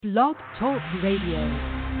Blog Talk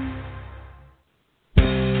Radio.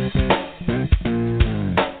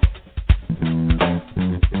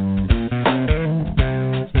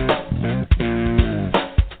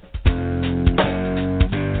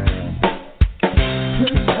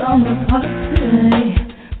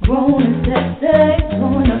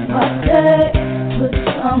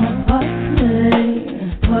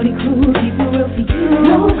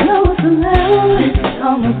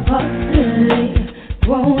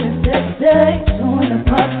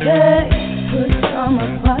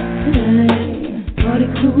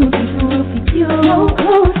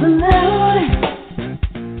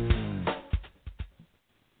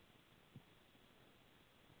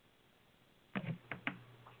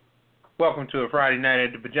 Welcome to a Friday night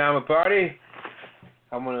at the Pajama Party.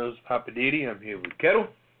 I'm one of those Papa Diddy. I'm here with Kettle.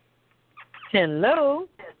 Hello.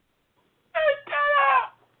 Hey,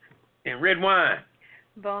 Kettle! And Red Wine.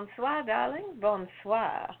 Bonsoir, darling.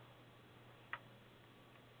 Bonsoir.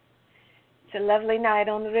 It's a lovely night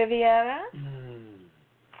on the Riviera.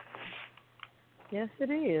 Yes,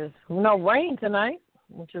 it is. No rain tonight,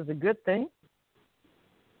 which is a good thing.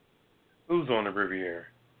 Who's on the Riviera?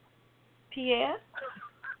 Pierre.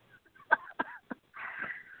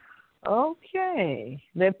 Okay.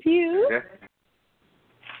 Le Pew. Yeah.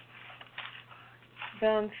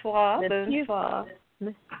 Bonsoir. Bonsoir.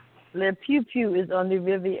 Le Pew Pew is on the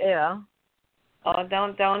Riviera. Oh,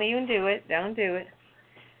 don't even do it. Don't do it.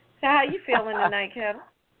 So how you feeling tonight, Kevin?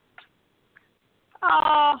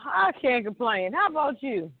 Oh, I can't complain. How about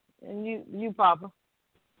you? And you, Papa?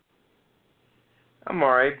 I'm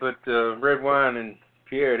all right, but Red Wine and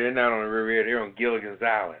Pierre, they're not on the Riviera. They're on Gilligan's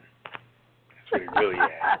Island. That's where they really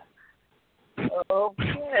at.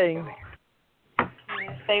 Okay.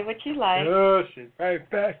 Say what you like. Oh, she's right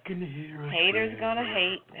back in here. Haters gonna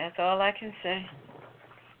hate. That's all I can say.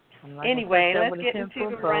 Anyway, let's get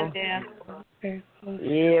into the rundown.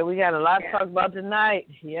 Yeah, we got a lot to talk about tonight.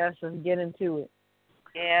 Yes, let's get into it.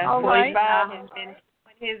 Yeah, all right. Bob has been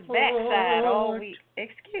on his backside all week.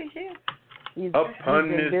 Excuse you. He's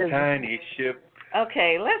this busy. Tiny ship.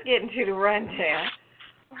 Okay, let's get into the rundown.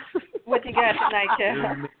 What you got tonight,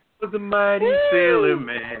 Jeff? Was a mighty sailor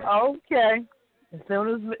man. Okay. As soon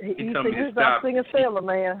as he figures out singing Sailor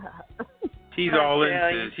Man. She's all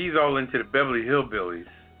into the Beverly Hillbillies.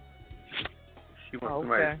 She wants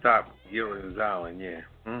somebody to stop Gilligan's Island, yeah.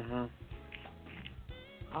 Mhm.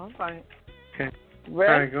 All right. Okay.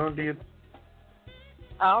 Ready? All right, go do it.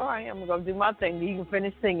 All right, I'm gonna do my thing. You can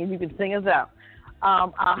finish singing. You can sing us out.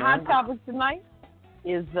 Our hot topic tonight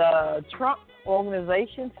is Trump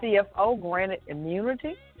Organization CFO granted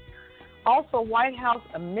immunity. Also, White House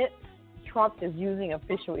admits Trump is using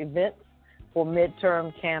official events for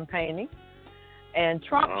midterm campaigning. And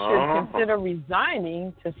Trump should consider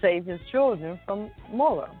resigning to save his children from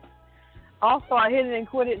Mueller. Also, our hit it and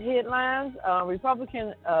quit it headlines.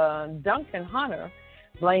 Republican Duncan Hunter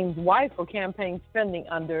blames wife for campaign spending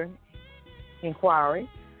under inquiry.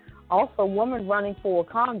 Also, woman running for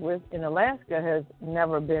Congress in Alaska has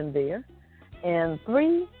never been there. And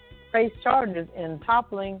 3 face charges in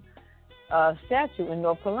toppling statue in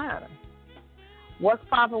North Carolina. What's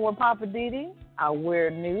popping with Papa Diddy? Our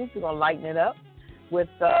weird news. We're going to lighten it up with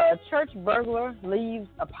church burglar leaves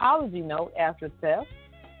apology note after theft.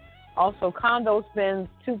 Also, condo spends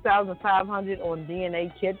 $2,500 on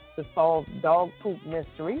DNA kits to solve dog poop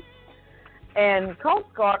mystery. And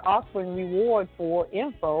Coast Guard offering reward for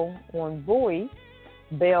info on buoy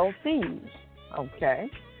bell thieves. Okay.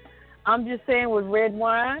 I'm just saying with Red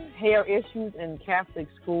Wine, hair issues in Catholic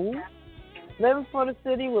schools. Living for the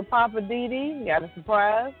City with Papa Diddy. Got a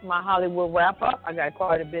surprise. My Hollywood wrap-up. I got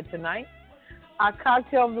quite a bit tonight. Our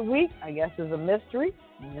cocktail of the week, I guess, is a mystery.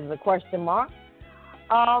 Is a question mark.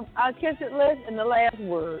 Our kiss it list and the last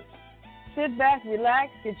word. Sit back,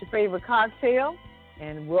 relax, get your favorite cocktail,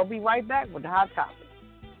 and we'll be right back with the hot topic.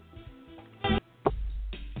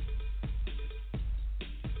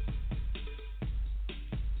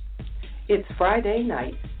 It's Friday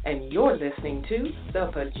night, and you're listening to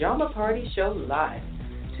the Pajama Party Show Live.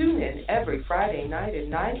 Tune in every Friday night at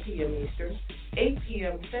 9 p.m. Eastern, 8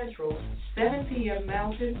 p.m. Central, 7 p.m.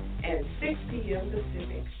 Mountain, and 6 p.m.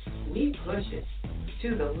 Pacific. We push it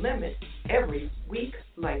to the limit every week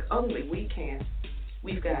like only we can.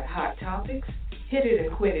 We've got hot topics, hit it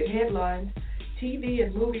and quit it headlines, TV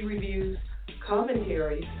and movie reviews,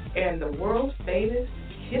 commentary, and the world's famous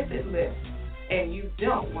Kiss It list. And you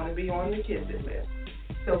don't want to be on the Kiss It list.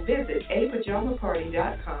 So visit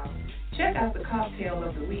apajamaparty.com. Check out the cocktail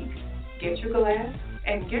of the week. Get your glass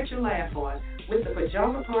and get your laugh on with the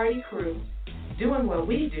Pajama Party crew, doing what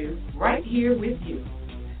we do right here with you.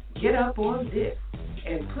 Get up on this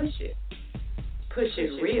and push it. Push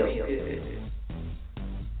it real good.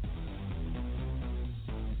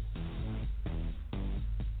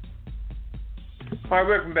 All right,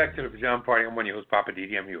 welcome back to the Pajama Party. I'm one of your hosts, Papa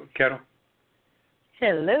Didi. I'm here with Kettle.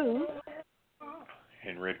 Hello.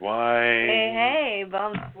 And Red Wine. Hey,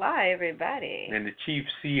 bonsoir, everybody. And the chief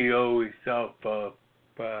CEO himself,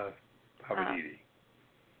 Papa Didi.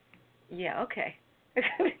 Yeah, okay.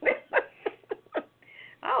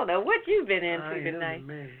 I don't know what you've been into tonight.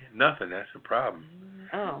 Man. Nothing. That's the problem.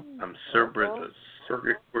 Oh. I'm the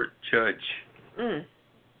circuit court judge.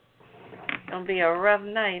 Gonna be a rough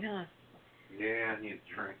night, huh? Yeah, I need a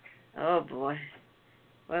drink. Oh, boy.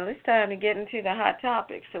 Well, it's time to get into the hot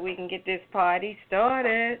topics so we can get this party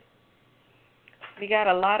started. We got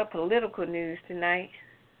a lot of political news tonight,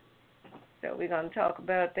 so we're going to talk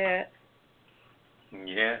about that.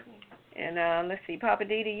 Yeah. And let's see, Papa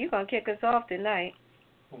Didi, you're going to kick us off tonight.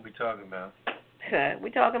 What we talking about? We're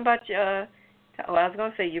talking about I was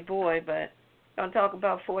going to say your boy, but going to talk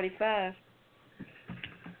about 45.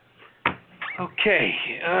 Okay,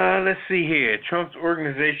 let's see here. Trump's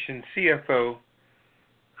organization CFO,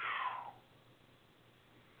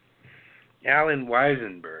 Alan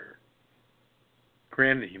Weisenberg,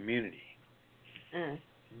 granted immunity.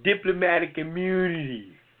 Diplomatic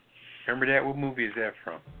immunity. Remember that? What movie is that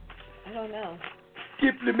from? I don't know.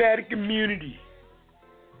 Diplomatic immunity.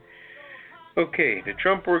 Okay, the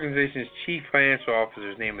Trump organization's chief financial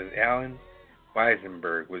officer's name is Alan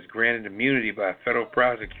Weisenberg, was granted immunity by federal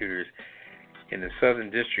prosecutors in the Southern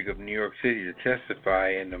District of New York City to testify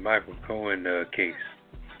in the Michael Cohen case.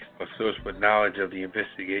 A source with knowledge of the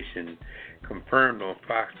investigation confirmed on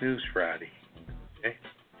Fox News Friday. Okay?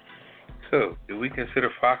 So, do we consider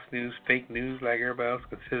Fox News fake news like everybody else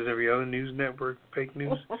considers every other news network fake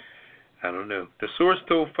news? I don't know. The source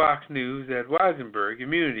told Fox News that Weisenberg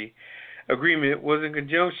immunity agreement was in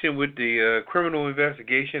conjunction with the criminal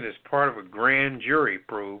investigation as part of a grand jury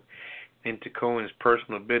probe into Cohen's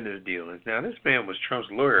personal business dealings. Now, this man was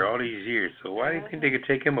Trump's lawyer all these years, so why do you think they could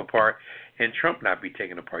take him apart and Trump not be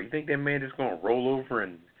taken apart? You think that man is going to roll over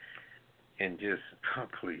and just, oh,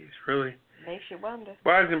 please, really? Makes you wonder.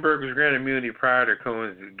 Weisenberg was granted immunity prior to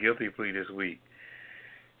Cohen's guilty plea this week.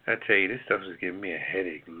 I tell you, this stuff is giving me a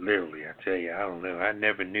headache, literally. I tell you, I don't know. I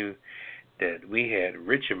never knew that we had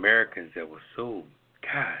rich Americans that were so,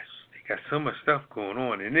 gosh, they got so much stuff going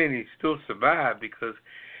on, and then they still survive because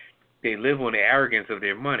they live on the arrogance of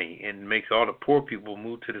their money and makes all the poor people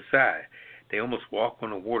move to the side. They almost walk on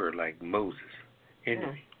the water like Moses.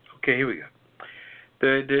 Anyway, okay, here we go.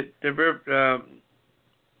 The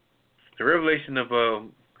revelation of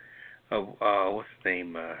what's his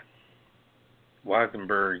name,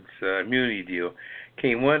 Weisenberg's immunity deal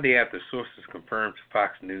came one day after sources confirmed to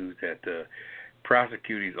Fox News that the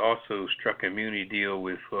prosecutors also struck an immunity deal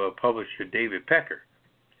with publisher David Pecker,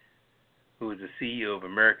 who is the CEO of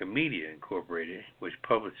American Media Incorporated, which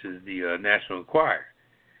publishes the National Enquirer.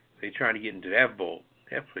 They're trying to get into that vault.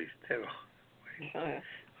 That place,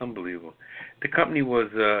 unbelievable. The company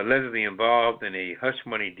was allegedly involved in a hush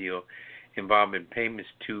money deal involving payments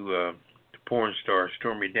to porn star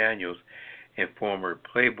Stormy Daniels and former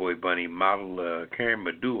Playboy bunny model Karen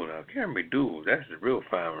McDougal. Now, Karen McDougal, that's the real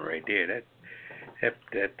fine one right there.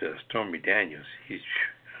 That Stormy Daniels, I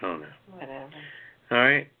don't know. Whatever. All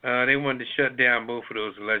right. They wanted to shut down both of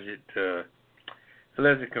those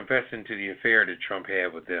alleged confessing to the affair that Trump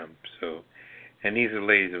had with them. So, and these are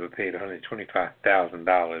ladies that were paid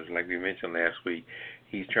 $125,000, like we mentioned last week.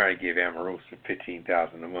 He's trying to give Omarosa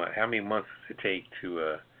 $15,000 a month. How many months does it take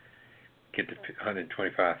to get the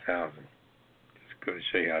 $125,000? Just going to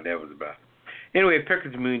show you how that was about. Anyway,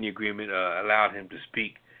 Pecker's immunity agreement allowed him to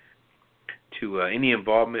speak to any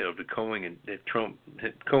involvement of the Cohen and Trump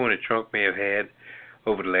may have had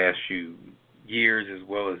over the last few years, as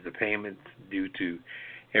well as the payments due to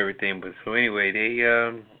everything. But so anyway, they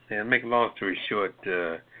make a long story short,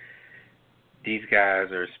 these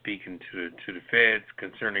guys are speaking to the feds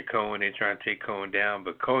concerning Cohen. They're trying to take Cohen down,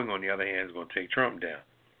 but Cohen, on the other hand, is going to take Trump down.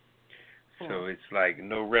 So it's like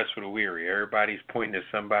no rest for the weary. Everybody's pointing at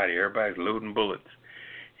somebody. Everybody's loading bullets.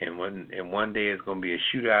 And one day it's going to be a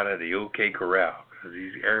shootout at the OK Corral because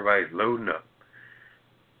everybody's loading up.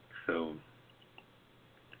 So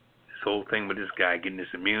this whole thing with this guy getting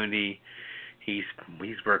this immunity, he's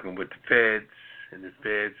working with the feds, and the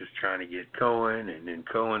feds is trying to get Cohen, and then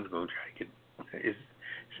Cohen's going to try to get.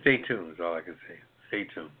 Stay tuned is all I can say. Stay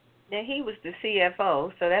tuned. Now he was the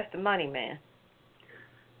CFO, so that's the money man.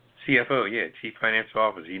 CFO, yeah, Chief Financial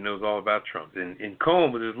Officer. He knows all about Trump. And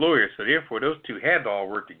Cohen was his lawyer, so therefore those two had to all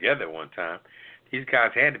work together at one time. These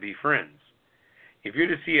guys had to be friends. If you're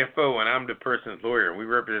the CFO and I'm the person's lawyer and we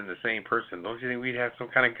represent the same person, don't you think we'd have some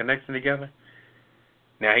kind of connection together?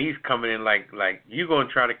 Now he's coming in like you gonna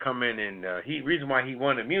try to come in and reason why he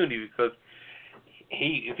won immunity because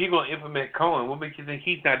if he's gonna implement Cohen, what makes you think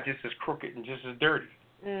he's not just as crooked and just as dirty?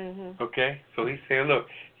 Mm-hmm. Okay, so he's saying, look,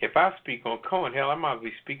 if I speak on Cohen, hell, I might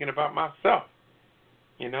be speaking about myself.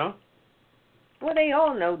 You know? Well, they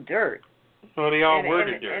all know dirt. Well, they all were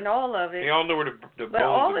the dirt. And all of it. They all know where the bones But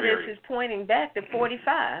all of buried. this is pointing back to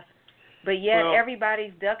 45. But yet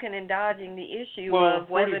everybody's ducking and dodging the issue of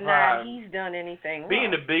whether or not he's done anything wrong.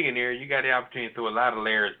 Being a billionaire, you got the opportunity to throw a lot of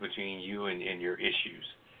layers between you and your issues.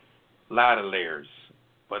 A lot of layers.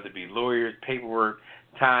 Whether it be lawyers, paperwork,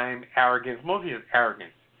 time, arrogance. Mostly it's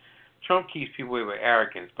arrogance. Trump keeps people away with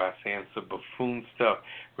arrogance by saying some buffoon stuff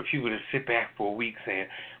where people just sit back for a week saying,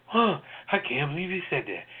 oh, I can't believe he said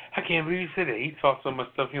that. I can't believe he said that. He talked so much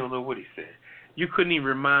stuff you don't know what he said. You couldn't even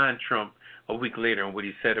remind Trump a week later on what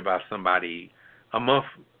he said about somebody a month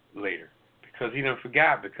later because he done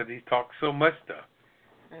forgot because he talked so much stuff.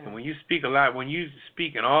 Mm. And when you speak a lot, when you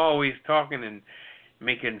speak and always talking and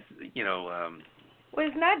making, well,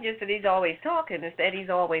 it's not just that he's always talking, it's that he's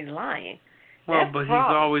always lying. Well, but he's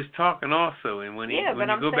always talking also, and when you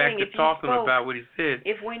go back to talking about what he said,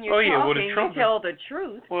 if when you're talking you tell the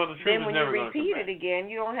truth, then when you repeat it again,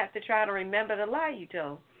 you don't have to try to remember the lie you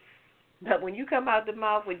told. But when you come out the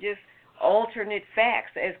mouth with just alternate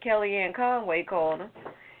facts, as Kellyanne Conway called them,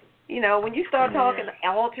 when you start talking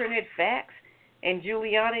alternate facts, and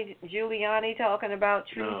Giuliani talking about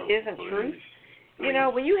truth isn't truth,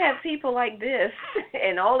 when you have people like this,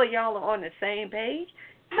 and all of y'all are on the same page,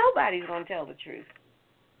 nobody's going to tell the truth.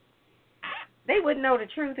 They wouldn't know the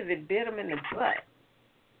truth if it bit them in the butt.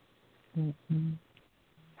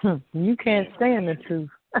 Mm-hmm. You can't stand the truth.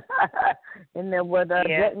 Isn't that what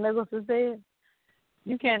Jack Nicholson said?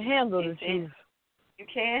 You can't handle the truth. You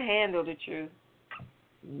can't handle the truth.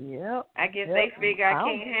 Yep. I guess they figure I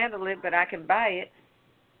can't handle it, but I can buy it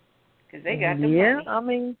because they got the money. Yeah, I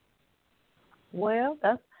mean, well,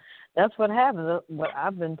 that's what happens. What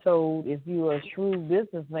I've been told, if you're a shrewd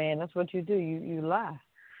businessman, that's what you do. You lie.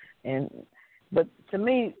 But to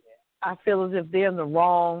me, I feel as if they're in the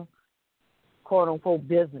wrong, quote unquote,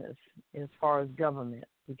 business as far as government.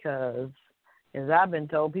 Because, as I've been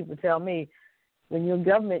told, people tell me, when you're in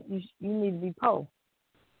government, you need to be poor.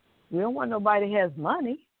 We don't want nobody that has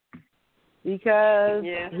money because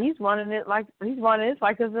he's running it like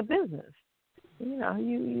it's a business.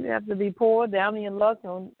 You have to be poor, down in your luck,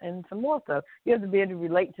 and some more stuff. You have to be able to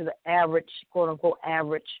relate to the average, quote unquote,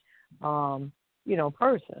 average,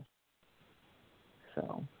 person.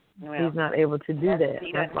 So he's not able to do that.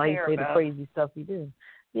 That's why he say the crazy stuff he do.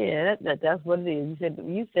 Yeah, that's what it is.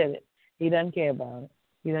 You said it. He doesn't care about it.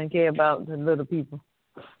 He doesn't care about the little people.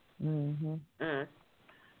 Mm-hmm. Mm.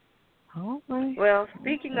 All right. Well,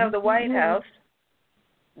 speaking of the White House,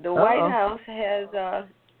 the White House has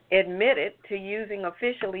admitted to using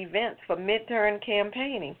official events for midterm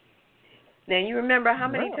campaigning. Now, you remember how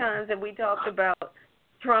many times have we talked about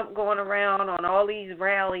Trump going around on all these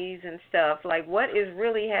rallies and stuff? Like, what is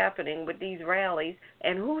really happening with these rallies,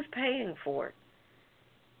 and who's paying for it?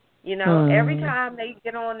 Every time they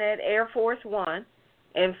get on that Air Force One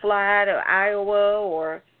and fly to Iowa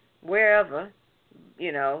or wherever,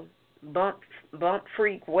 bump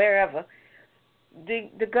freak, wherever,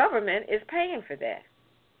 the government is paying for that.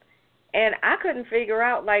 And I couldn't figure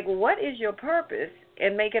out, what is your purpose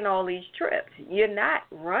in making all these trips? You're not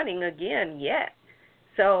running again yet.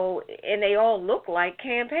 So, and they all look like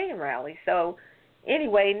campaign rallies. So,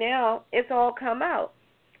 anyway, now it's all come out.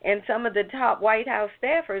 And some of the top White House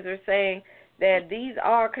staffers are saying that these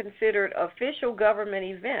are considered official government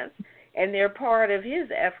events, and they're part of his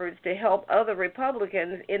efforts to help other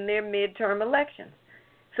Republicans in their midterm elections.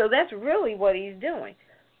 So that's really what he's doing.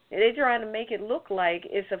 They're trying to make it look like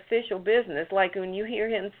it's official business, like when you hear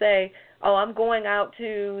him say, I'm going out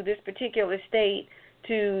to this particular state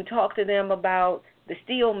to talk to them about the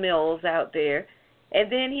steel mills out there, and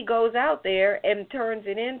then he goes out there and turns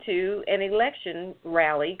it into an election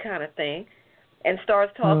rally kind of thing and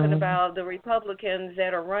starts talking about the Republicans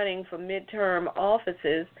that are running for midterm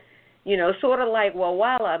offices, sort of like, well,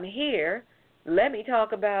 while I'm here, let me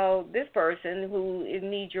talk about this person who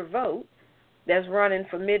needs your vote that's running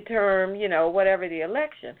for midterm, whatever the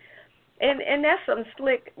election. And that's some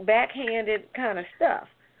slick, backhanded kind of stuff.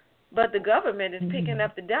 But the government is picking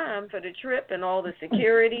up the dime for the trip and all the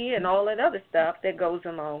security and all that other stuff that goes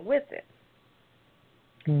along with it.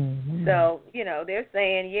 Mm-hmm. So, they're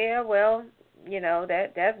saying,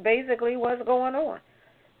 that's basically what's going on.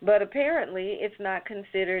 But apparently it's not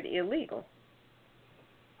considered illegal.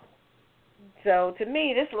 So to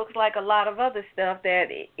me, this looks like a lot of other stuff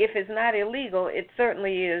that, if it's not illegal, it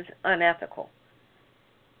certainly is unethical.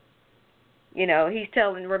 You know, he's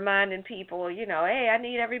reminding people, you know, hey, I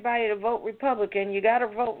need everybody to vote Republican. You got to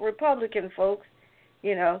vote Republican, folks.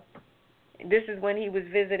 You know, this is when he was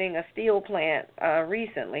visiting a steel plant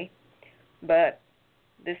recently. But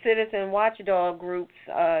the citizen watchdog groups,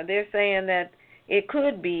 they're saying that it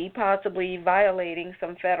could be possibly violating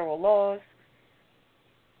some federal laws.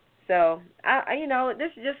 So, you know,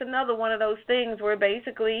 this is just another one of those things where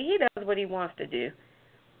basically he does what he wants to do.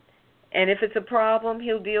 And if it's a problem,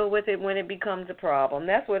 he'll deal with it when it becomes a problem.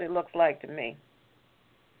 That's what it looks like to me.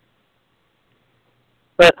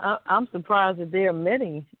 But I'm surprised that they're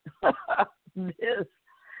admitting this.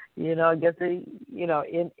 You know, I guess they, you know,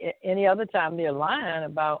 in any other time they're lying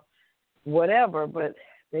about whatever, but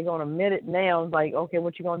they're going to admit it now. It's like, okay,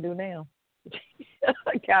 what you going to do now?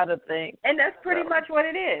 Kind of thing. And that's pretty much what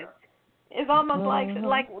it is. It's almost like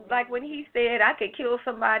when he said, I could kill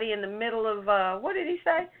somebody in the middle of, what did he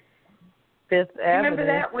say? Fifth Avenue. Remember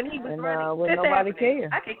that when he was running Fifth nobody Avenue?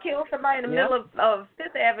 cared. I could kill somebody in the middle of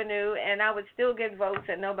Fifth Avenue, and I would still get votes,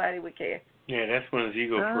 and nobody would care. Yeah, that's when his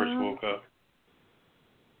ego first woke up.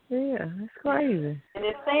 Yeah, it's crazy. And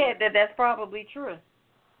it's said that that's probably true.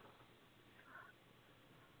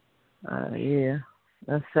 Yeah,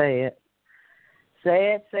 that's sad.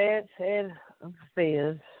 Sad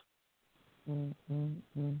affairs. All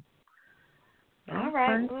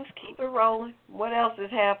right, let's keep it rolling. What else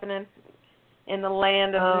is happening in the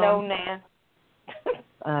land of no-nan?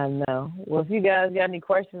 I know. Well, if you guys got any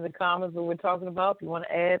questions or comments what we're talking about, if you want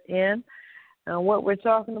to add in what we're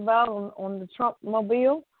talking about on the Trump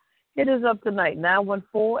mobile, hit us up tonight,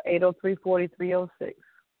 914-803-4306.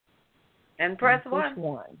 And press push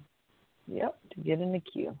 1. Yep, to get in the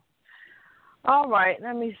queue. All right,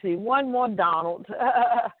 let me see. One more Donald.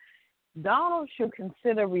 Donald should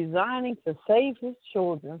consider resigning to save his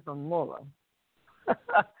children from Mueller.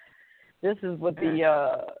 This is what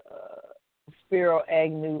the Spiro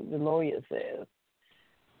Agnew, the lawyer, says.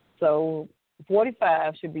 So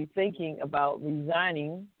 45 should be thinking about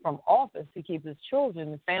resigning from office to keep his children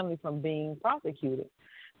and family from being prosecuted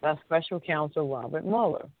by Special Counsel Robert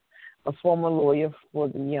Mueller, a former lawyer for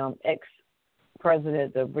the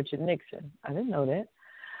ex-president of Richard Nixon. I didn't know that.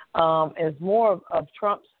 As more of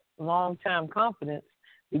Trump's longtime confidants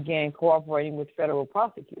began cooperating with federal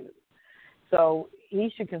prosecutors. So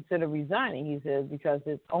he should consider resigning, he says, because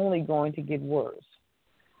it's only going to get worse.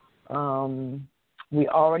 We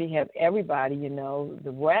already have everybody, you know.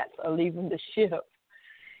 The rats are leaving the ship.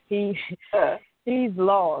 He's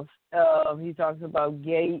lost. He talks about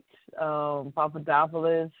Gates,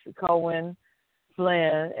 Papadopoulos, Cohen,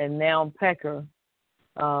 Flynn, and now Pecker.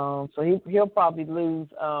 So he'll probably lose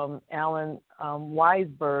Alan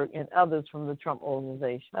Weisberg and others from the Trump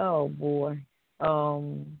organization. Oh, boy.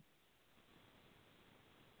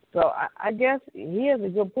 So I guess he has a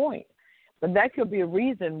good point. But that could be a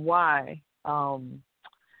reason why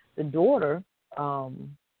the daughter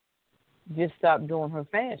just stopped doing her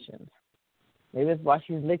fashions. Maybe that's why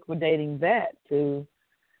she's liquidating that to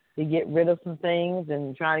get rid of some things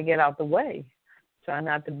and trying to get out the way. Try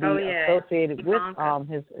not to be associated with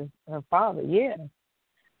her father. Yeah.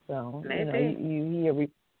 So maybe.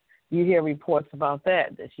 You hear reports about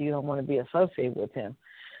that she don't want to be associated with him,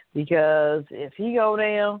 because if he go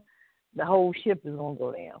down, the whole ship is gonna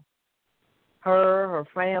go down. Her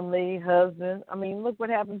family, husband. I mean, look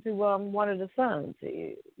what happened to one of the sons.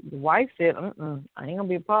 The wife said, I ain't gonna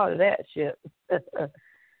be a part of that ship.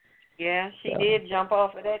 Yeah, she did jump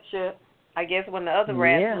off of that ship. I guess when the other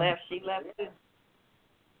rats left, she left too.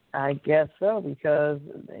 I guess so, because,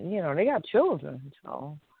 they got children.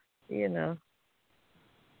 So, you got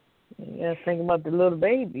to think about the little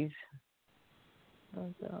babies.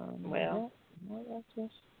 But,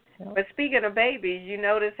 but speaking of babies, you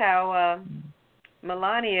notice how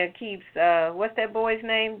Melania keeps, what's that boy's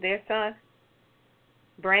name, their son?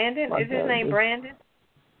 Brandon? Is his name Brandon?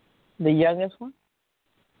 The youngest one?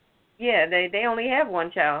 Yeah, they only have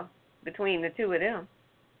one child between the two of them.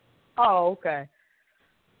 Oh, okay.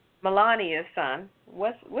 Melania's son.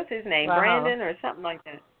 What's his name? Brandon or something like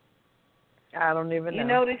that? I don't even know. You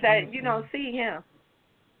notice that you don't see him.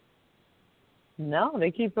 No,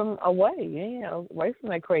 they keep him away. Away from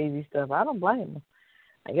that crazy stuff. I don't blame them.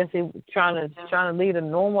 I guess they're trying to lead a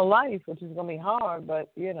normal life, which is gonna be hard.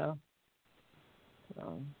 But who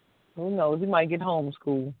knows? He might get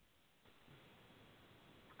homeschooled.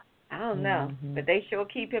 I don't know, but they sure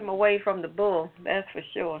keep him away from the bull. That's for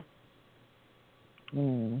sure.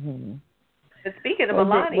 But speaking of Well,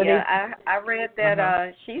 Melania, I read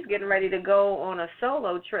that she's getting ready to go on a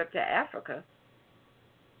solo trip to Africa.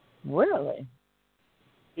 Really?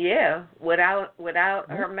 Yeah, without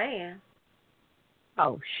her man.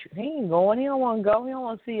 Oh, he ain't going. He don't want to go. He don't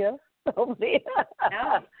want to see us over there.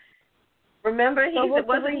 No. Remember,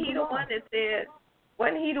 Wasn't he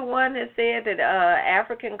the one that said that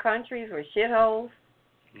African countries were shitholes?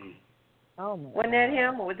 Oh my Wasn't that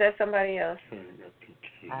him, or was that somebody else?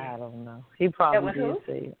 I don't know. He probably did who?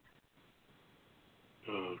 say it.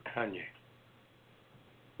 Kanye.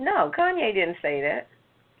 No, Kanye didn't say that.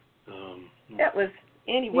 That was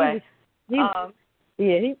anyway.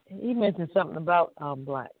 He mentioned something about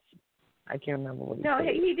blacks. I can't remember what he said. No,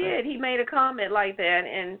 he did. He made a comment like that,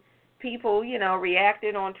 and people,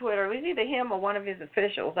 reacted on Twitter. It was either him or one of his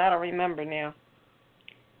officials. I don't remember now.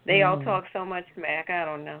 They all talk so much smack. I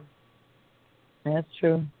don't know. That's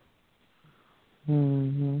true.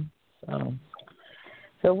 So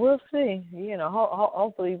we'll see.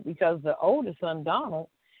 Hopefully, because the oldest son, Donald,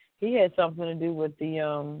 he had something to do with the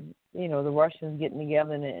the Russians getting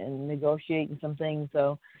together and negotiating some things.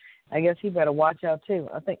 So I guess he better watch out too.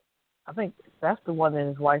 I think that's the one that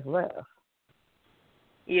his wife left.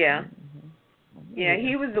 Yeah. Yeah,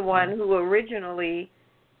 he was the one who originally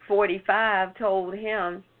 45 told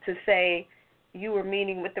him to say you were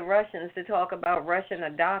meeting with the Russians to talk about Russian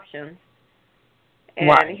adoptions.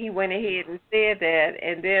 And he went ahead and said that,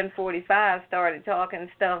 and then 45 started talking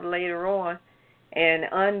stuff later on and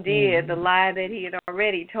undid the lie that he had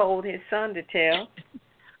already told his son to tell.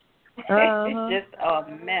 It's just a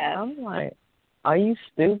mess. I'm like, are you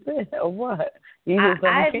stupid or what?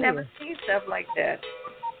 I had never seen stuff like that.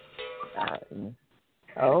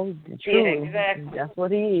 True. Yeah, exactly. That's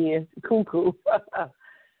what he is. Cuckoo.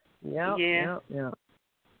 Yep.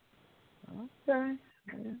 Okay.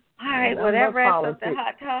 All right, well, that wraps up the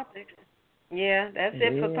hot topics. Yeah, that's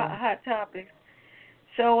it for hot topics.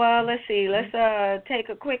 So let's see. Let's take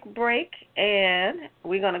a quick break, and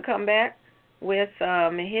we're going to come back with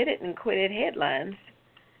Hit It and Quit It headlines.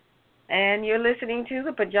 And you're listening to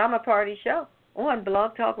the Pajama Party Show on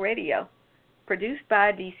Blog Talk Radio, produced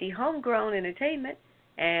by DC Homegrown Entertainment,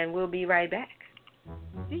 and we'll be right back.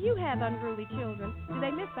 Do you have unruly children? Do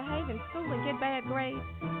they misbehave in school and get bad grades?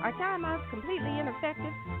 Are timeouts completely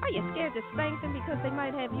ineffective? Are you scared to spank them because they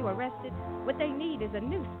might have you arrested? What they need is a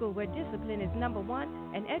new school where discipline is number one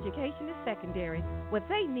and education is secondary. What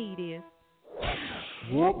they need is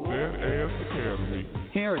Whoop That Ass Academy.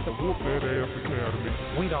 Here at the Whoop That Ass Academy,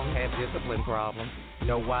 we don't have discipline problems.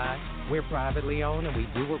 Know why? We're privately owned and we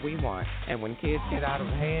do what we want. And when kids get out of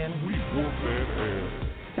hand, we whoop that ass.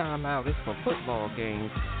 Timeout is for football games.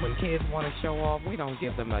 When kids want to show off, we don't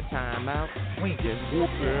give them a timeout. We just whoop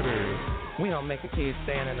that ass. We don't make a kid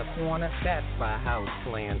stand in the corner. That's by house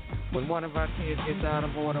plan. When one of our kids gets out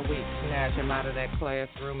of order, we snatch him out of that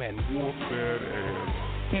classroom and whoop that ass.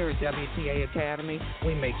 Here at WTA Academy,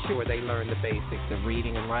 we make sure they learn the basics of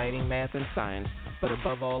reading and writing, math, and science. But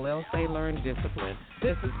above all else, they learn discipline.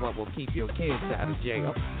 This is what will keep your kids out of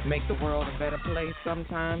jail. Make the world a better place.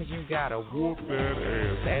 Sometimes you gotta whoop that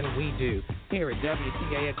ass. And we do. Here at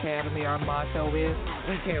WTA Academy, our motto is,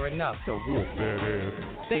 we care enough to whoop that ass.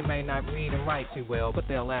 They may not read and write too well, but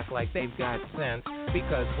they'll act like they've got sense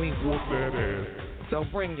because we whoop that ass. So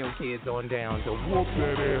bring your kids on down to Whoop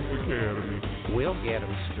That Ass Academy. We'll get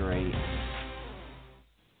them straight.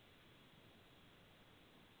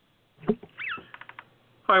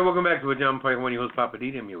 All right, welcome back to Pajama Party. One of your hosts, Papa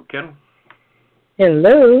D. I'm your Ken.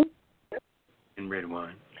 Hello. And red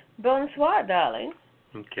wine. Bonsoir, darling.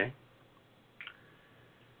 Okay.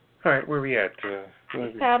 All right, where are we at?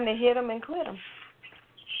 It's time to hit them and quit them.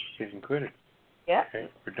 Hit and quit it. Yep. Okay,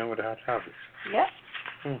 we're done with the hot topics. Yep.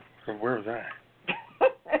 So where was I?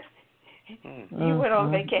 You went on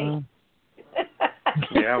vacation.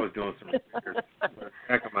 Yeah, I was doing some repairs. The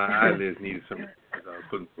back of my eyelids needed some repairs. I was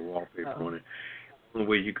putting some wallpaper on it. The only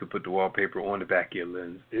way you could put the wallpaper on the back of your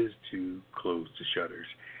lens is to close the shutters.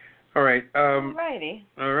 All right. Alrighty.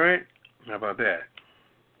 All right. How about that?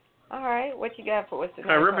 All right. What you got for us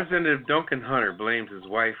tonight? Representative Duncan Hunter blames his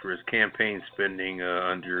wife for his campaign spending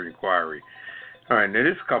under inquiry. All right. Now,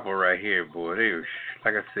 this couple right here, boy, they were,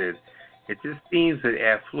 like I said, it just seems that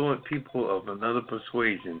affluent people of another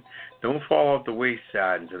persuasion don't fall off the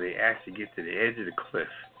wayside until they actually get to the edge of the cliff.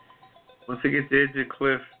 Once they get to the edge of the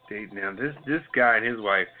cliff, this guy and his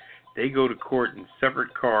wife, they go to court in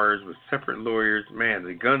separate cars with separate lawyers. Man,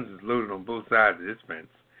 the guns is loaded on both sides of this fence.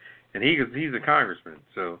 And he's a congressman.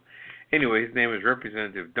 So, anyway, his name is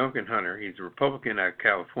Representative Duncan Hunter. He's a Republican out of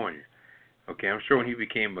California. Okay, I'm sure when he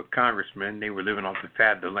became a congressman, they were living off the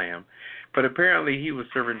fat of the lamb. But apparently he was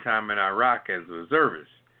serving time in Iraq as a reservist.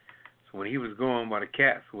 So when he was going while the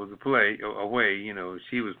cats was away,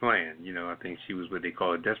 she was playing. I think she was what they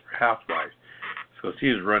call a desperate housewife. So she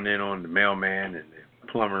was running in on the mailman and the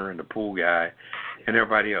plumber and the pool guy and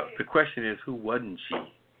everybody else. The question is, who wasn't she?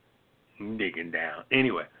 Digging down.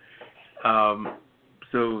 Anyway,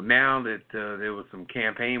 so now that there was some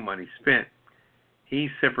campaign money spent, he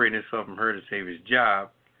separated himself from her to save his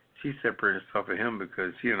job. She separated herself from him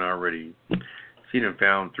because she done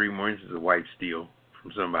found 3 more inches of white steel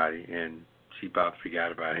from somebody, and she about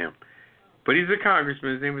forgot about him. But he's a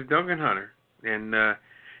congressman. His name is Duncan Hunter, and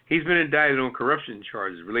he's been indicted on corruption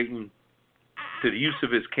charges relating to the use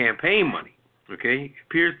of his campaign money. Okay, he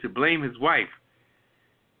appears to blame his wife.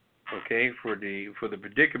 Okay, for the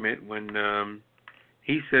predicament when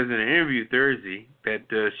he says in an interview Thursday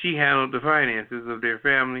that she handled the finances of their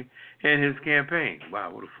family and his campaign.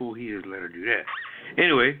 Wow, what a fool he is, let her do that.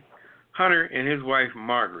 Anyway, Hunter and his wife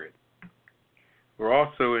Margaret were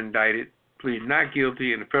also indicted, pleaded not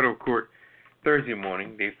guilty in the federal court Thursday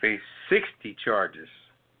morning. They faced 60 charges,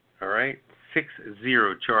 all right, 60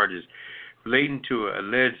 charges relating to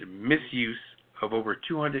alleged misuse of over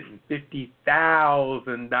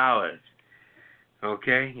 $250,000.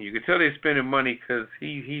 Okay, you can tell they're spending money because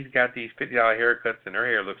he's got these $50 haircuts and her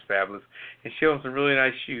hair looks fabulous, and she owns some really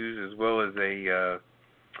nice shoes as well as a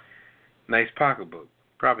nice pocketbook,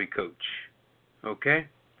 probably Coach. Okay,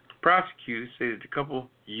 prosecutors say that the couple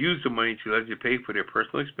used the money to allegedly pay for their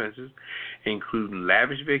personal expenses, including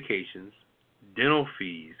lavish vacations, dental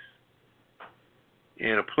fees,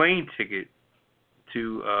 and a plane ticket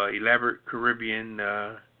to elaborate Caribbean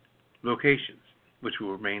locations, which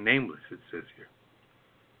will remain nameless, it says here.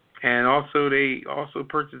 And they also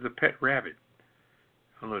purchased a pet rabbit.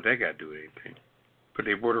 I don't know what that got to do with anything, but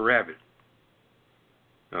they bought a rabbit.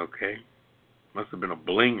 Okay, must have been a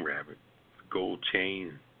bling rabbit, gold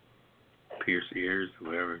chain, pierced ears,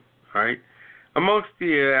 whatever. All right. Amongst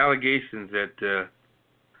the allegations that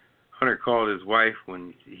Hunter called his wife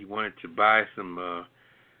when he wanted to buy some.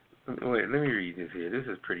 Wait, let me read this here. This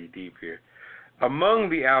is pretty deep here. Among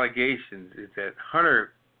the allegations is that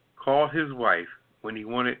Hunter called his wife when he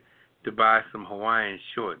wanted to buy some Hawaiian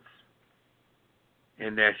shorts,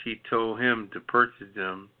 and that she told him to purchase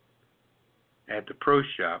them at the pro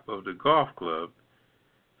shop of the golf club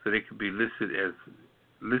so they could be listed as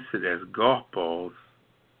golf balls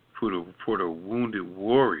for the Wounded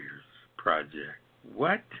Warriors Project.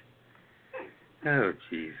 What? Oh,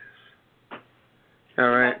 Jesus. All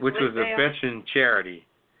right, which was a veteran charity.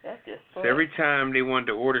 That's just so every time they wanted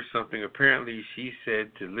to order something, apparently she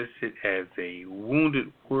said to list it as a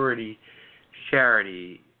Wounded Warrior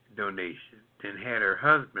charity donation. Then had her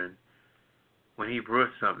husband, when he brought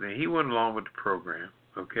something, he went along with the program,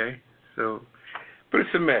 okay? So, but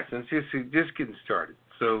it's a mess. It's just getting started.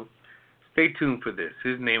 So stay tuned for this.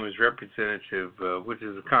 His name is Representative, which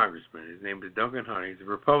is a congressman. His name is Duncan Hunter. He's a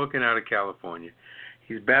Republican out of California.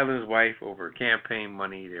 He's battling his wife over campaign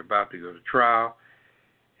money. They're about to go to trial,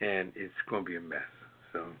 and it's going to be a mess.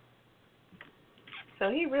 So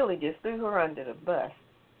he really just threw her under the bus.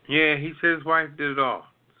 Yeah, he said his wife did it all.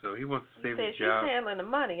 So he wants to save his job. She's handling the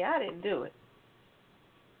money. I didn't do it.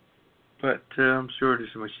 But I'm sure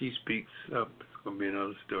this, when she speaks up, it's going to be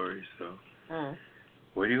another story. So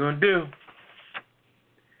what are you going to do?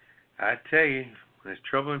 I tell you, when there's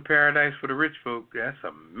trouble in paradise for the rich folk, that's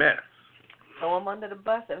a mess. Throw them under the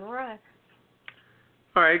bus and run.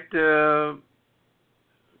 All right,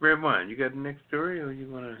 Red Wine, you got the next story, or you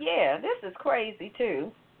want to? Yeah, this is crazy,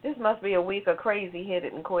 too. This must be a week of crazy hit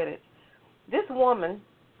it and quit it. This woman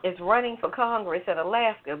is running for Congress in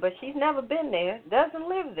Alaska, but she's never been there, doesn't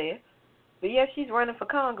live there. But, yes, she's running for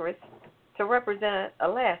Congress to represent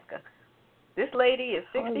Alaska. This lady is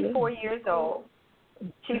 64 years old.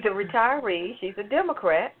 She's a retiree. She's a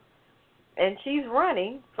Democrat. And she's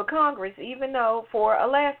running for Congress for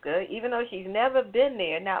Alaska, even though she's never been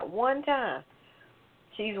there, not one time.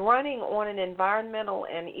 She's running on an environmental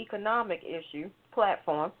and economic issue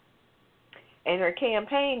platform, and her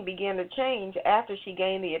campaign began to change after she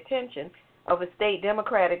gained the attention of a state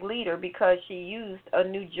Democratic leader because she used a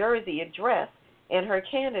New Jersey address in her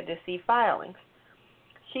candidacy filings.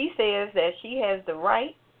 She says that she has the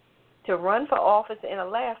right to run for office in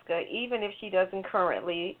Alaska even if she doesn't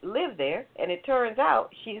currently live there, and it turns out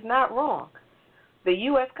she's not wrong. The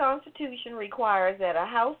U.S. Constitution requires that a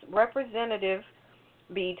House representative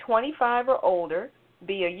be 25 or older,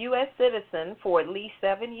 be a U.S. citizen for at least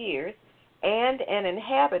 7 years, and an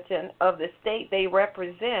inhabitant of the state they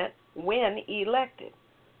represent when elected.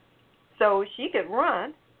 So she could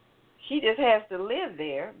run. She just has to live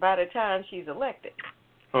there by the time she's elected.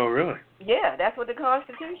 Oh, really? Yeah, that's what the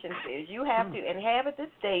Constitution says. You have to inhabit the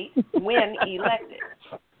state when elected.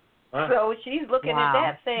 Huh. So she's looking Wow. at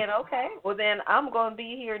that saying, okay, well then I'm going to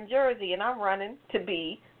be here in Jersey and I'm running to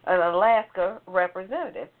be an Alaska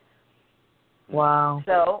representative. Wow.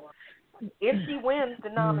 So if she wins the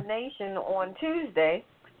nomination on Tuesday,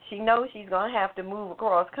 she knows she's going to have to move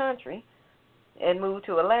across country and move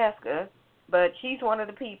to Alaska. But she's one of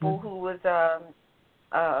the people who was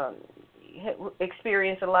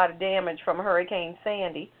experienced a lot of damage from Hurricane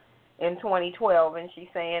Sandy in 2012, and she's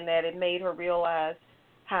saying that it made her realize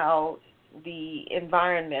how the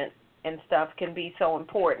environment and stuff can be so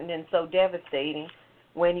important and so devastating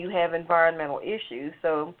when you have environmental issues.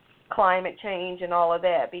 So climate change and all of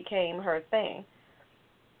that became her thing.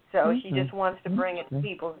 So she just wants to bring it to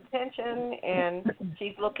people's attention, and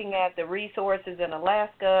she's looking at the resources in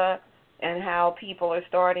Alaska and how people are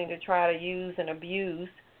starting to try to use and abuse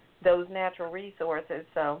those natural resources.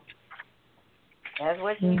 So that's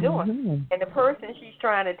what she's doing. And the person she's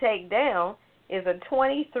trying to take down is a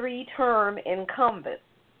 23-term incumbent.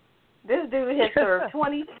 This dude has served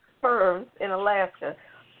 20 terms in Alaska.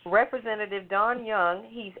 Representative Don Young,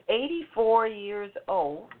 he's 84 years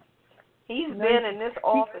old. He's been in this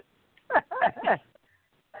office.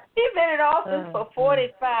 He's been in office for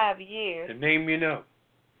 45 years. The name you know.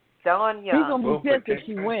 Don Young. He's going to be pissed if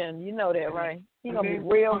she wins. You know that, right? He's going to be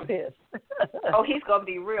real pissed. Oh, he's going to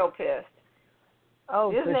be real pissed. Oh,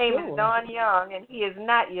 his name is Don Young, and he is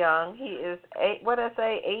not young. He is,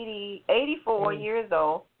 84 years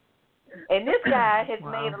old. And this guy has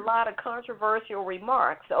made a lot of controversial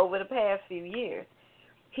remarks over the past few years.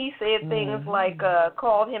 He said things like,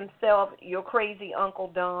 called himself your crazy Uncle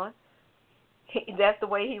Don. That's the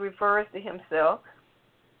way he refers to himself.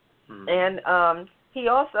 And he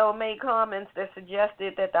also made comments that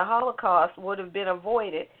suggested that the Holocaust would have been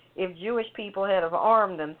avoided if Jewish people had have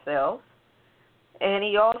armed themselves. And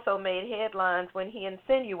he also made headlines when he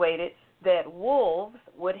insinuated that wolves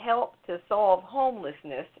would help to solve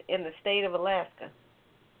homelessness in the state of Alaska.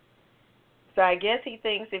 So I guess he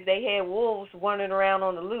thinks if they had wolves wandering around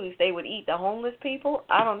on the loose, they would eat the homeless people.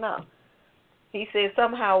 I don't know. He says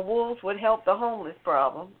somehow wolves would help the homeless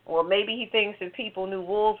problem. Or maybe he thinks if people knew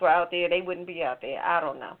wolves were out there, they wouldn't be out there. I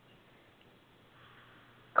don't know.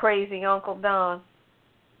 Crazy Uncle Don.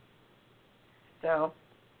 So,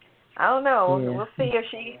 I don't know. Yeah. We'll see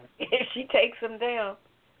if she takes him down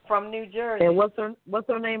from New Jersey. And what's her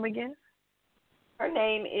name again? Her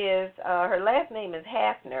name is, her last name is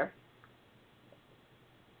Hafner.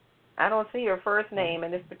 I don't see her first name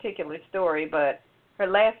in this particular story, but her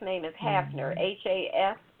last name is Hafner,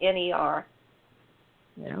 Hafner.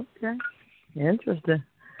 Yeah, okay. Interesting.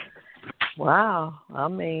 Wow. I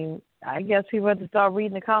mean, I guess he went to start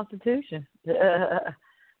reading the Constitution. A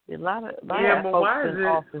lot of folks in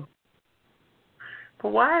office. But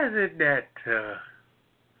why is it that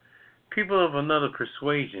people of another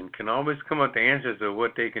persuasion can always come up with the answers of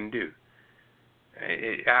what they can do?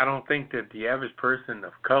 I don't think that the average person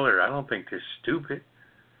of color, I don't think they're stupid.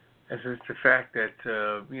 It's just the fact that,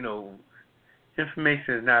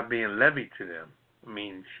 information is not being levied to them. I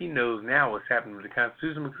mean, she knows now what's happening with the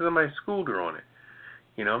Constitution because somebody schooled her on it.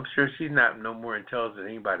 I'm sure she's not no more intelligent than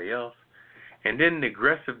anybody else. And then the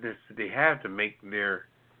aggressiveness that they have to make their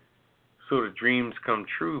sort of dreams come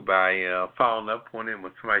true by following up on it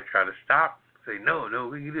when somebody try to stop, say, no,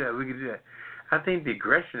 we can do that. I think the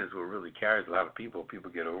aggression is what really carries a lot of people. People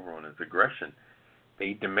get over on is aggression.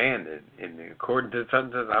 They demand it. And according to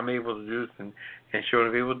something, I'm able to do this and show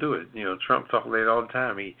them able to do it. Trump talks about it all the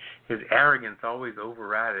time. His arrogance always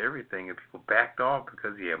overrided everything, and people backed off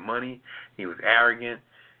because he had money. He was arrogant,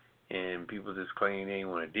 and people just claim they didn't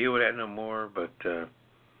want to deal with that no more. But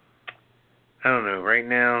I don't know. Right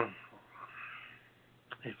now,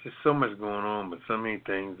 it's just so much going on, but so many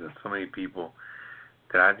things and so many people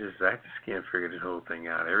that I just can't figure this whole thing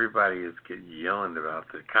out. Everybody is getting yelling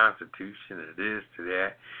about the Constitution and this to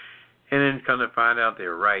that, and then come to find out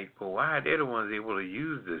they're right. But why are they the ones able to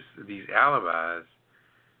use these alibis?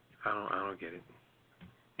 I don't get it.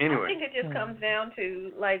 Anyway, I think it just comes down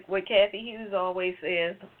to like what Kathy Hughes always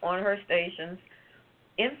says on her stations: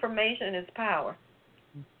 information is power.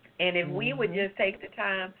 And if we would just take the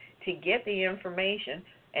time to get the information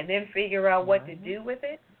and then figure out what to do with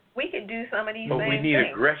it, we could do some of these same things. But we need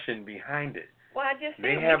aggression behind it. Well, I just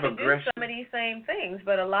think we could do some of these same things,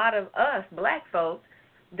 but a lot of us, black folks,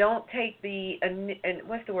 don't take the,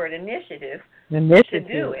 initiative to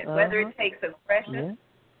do it. Whether it takes aggression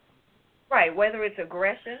Right, whether it's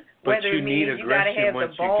aggression, But whether you it need means you got to aggression have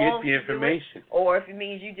once the you get balls the to do it, information. or if it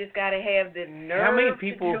means you just got to have the nerve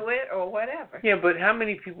to do it, or whatever. Yeah, but how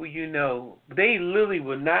many people you know, they literally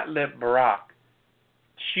would not let Barack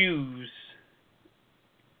choose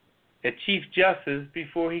a Chief Justice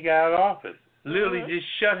before he got out of office. Literally just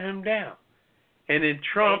shut him down. And then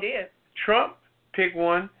Trump picked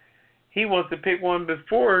one. He wants to pick one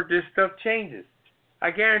before this stuff changes.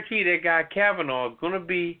 I guarantee that guy Kavanaugh is going to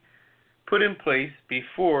be put in place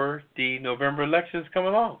before the November elections come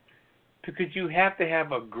along. Because you have to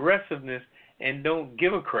have aggressiveness and don't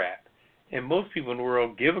give a crap. And most people in the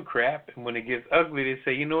world give a crap, and when it gets ugly, they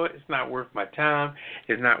say, you know what, it's not worth my time,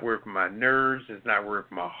 it's not worth my nerves, it's not worth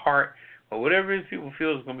my heart, or whatever it is people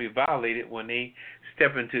feel is going to be violated when they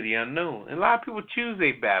step into the unknown. And a lot of people choose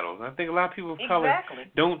their battles. I think a lot of people of color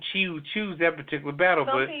don't choose that particular battle.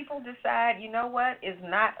 Some people decide, you know what, it's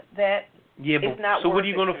not that. Yeah, but it's not so worth what are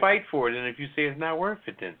you going it to fight for then if you say it's not worth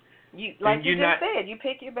it then? You not, said, you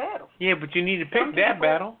pick your battle. Yeah, but you need to pick that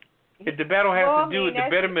battle. If the battle has to do with the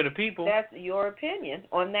betterment of people. That's your opinion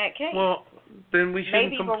on that case. Well, then we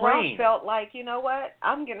shouldn't complain. Maybe Barack felt like, you know what,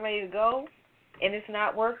 I'm getting ready to go, and it's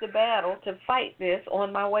not worth the battle to fight this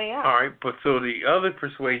on my way out. All right, but so the other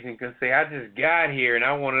persuasion can say, I just got here and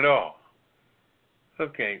I want it all.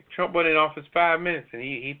 Okay, Trump went in office 5 minutes and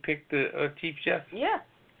he picked the Chief Justice. Yeah,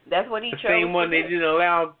 that's what he chose. The same one they didn't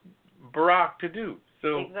allow Barack to do.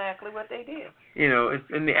 So exactly what they did. You know,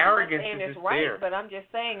 and the arrogance is just right, there. But I'm just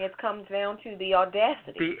saying it comes down to the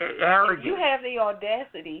audacity. The arrogance. If you have the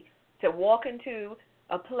audacity to walk into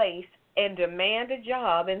a place and demand a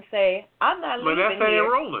job and say, I'm not leaving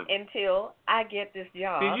here until I get this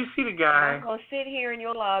job. Did you see the guy? I'm going to sit here in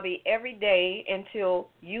your lobby every day until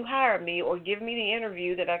you hire me or give me the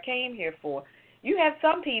interview that I came here for. You have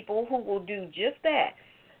some people who will do just that.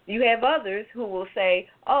 You have others who will say,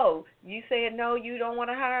 oh, you said no, you don't want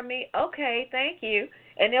to hire me? Okay, thank you.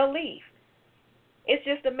 And they'll leave. It's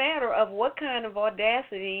just a matter of what kind of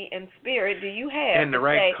audacity and spirit do you have and the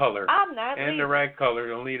right color. I'm not and leaving. the right color.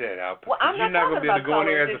 Don't leave that out. Well, I'm you're not going to be able to go in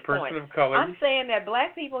there as a person of color. I'm saying that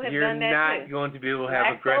black people have done that too. You're not going to be able to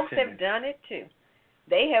have aggression. Black folks have done it too.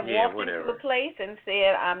 They have walked into the place and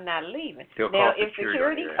said, "I'm not leaving." Now, if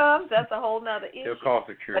security comes, that's a whole nother issue. They'll call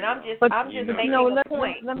security. But I'm just making a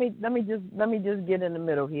point. Let me just get in the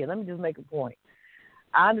middle here. Let me just make a point.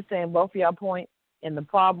 I understand both of y'all points, and the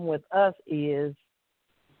problem with us is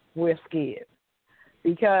we're scared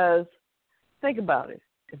because think about it.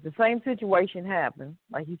 If the same situation happened,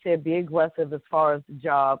 like you said, be aggressive as far as the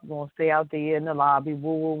job, going to stay out there in the lobby,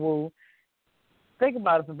 woo. Think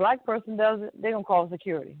about it. If a black person does it, they're going to call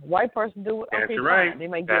security. A white person do it, okay, that's right. Fine. They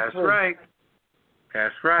may get That's through. right.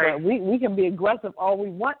 That's right. But we can be aggressive all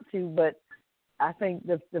we want to, but I think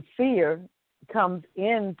the fear comes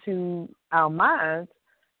into our minds.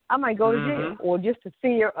 I might go to jail, or just the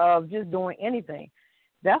fear of just doing anything.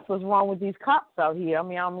 That's what's wrong with these cops out here. I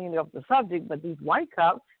mean, I don't mean off the subject, but these white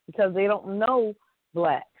cops, because they don't know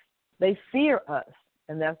blacks. They fear us,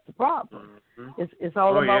 and that's the problem. It's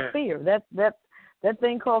all about fear. That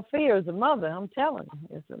thing called fear is a mother, I'm telling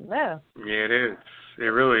you. It's a mess. Yeah, it is. It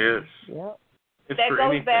really is. Yep. That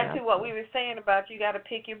goes back to what we were saying about you got to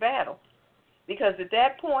pick your battle. Because at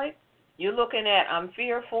that point, you're looking at, I'm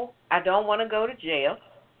fearful, I don't want to go to jail.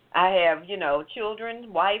 I have,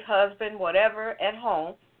 children, wife, husband, whatever at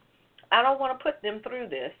home. I don't want to put them through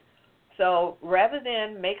this. So rather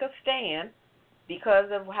than make a stand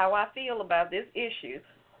because of how I feel about this issue,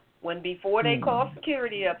 before they call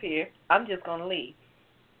security up here, I'm just going to leave.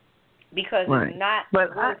 Because it's not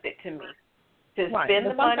worth it to me. To spend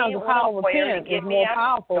the money on where to get me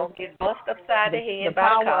out, don't get bust upside the head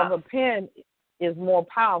by the power of a pen is more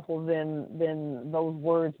powerful than those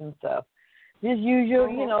words and stuff. Just use your,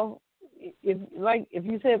 if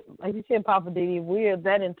you said, Papa Diddy, we're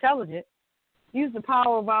that intelligent, use the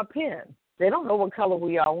power of our pen. They don't know what color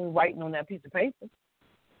we are when we're writing on that piece of paper.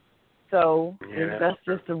 So that's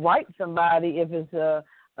just to write somebody, if it's a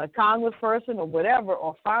congressperson or whatever,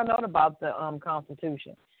 or find out about the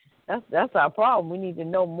Constitution. That's our problem. We need to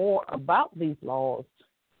know more about these laws.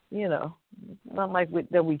 Not like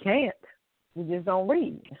that we can't. We just don't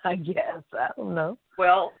read, I guess. I don't know.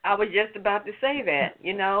 Well, I was just about to say that.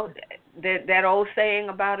 That old saying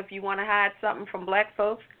about if you want to hide something from black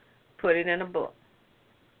folks, put it in a book.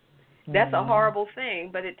 That's a horrible thing,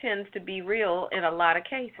 but it tends to be real in a lot of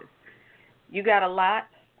cases. You got a lot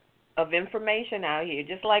of information out here,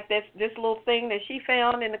 just like this little thing that she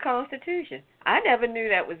found in the Constitution. I never knew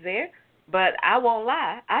that was there, but I won't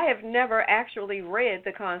lie. I have never actually read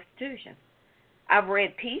the Constitution. I've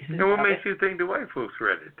read pieces. And what makes you think the white folks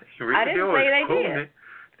read it? I didn't say they did.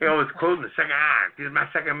 They always quoting the second this is my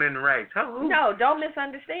Second Amendment rights. No, don't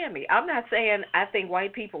misunderstand me. I'm not saying I think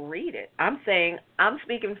white people read it. I'm saying I'm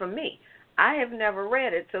speaking for me. I have never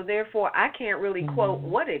read it, so therefore I can't really quote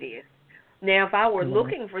what it is. Now, if I were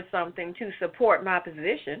looking for something to support my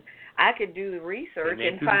position, I could do the research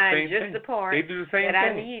and find just the part that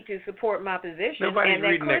I need to support my position. Nobody's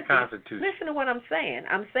reading that Constitution. Listen to what I'm saying.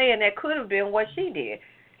 I'm saying that could have been what she did.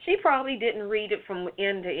 She probably didn't read it from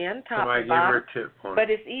end to end, top to bottom. Somebody gave her a tip on it. But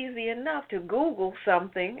it's easy enough to Google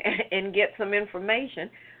something and get some information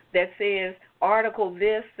that says Article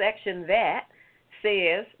this, Section that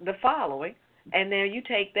says the following, and then you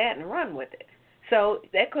take that and run with it. So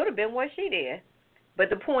that could have been what she did. But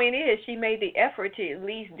the point is she made the effort to at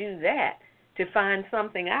least do that, to find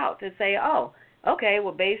something out, to say, oh, okay,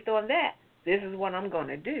 well, based on that, this is what I'm going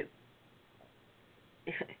to do.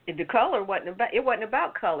 The color wasn't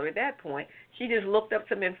about color at that point. She just looked up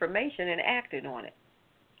some information and acted on it.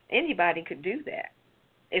 Anybody could do that.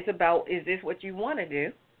 It's about, is this what you want to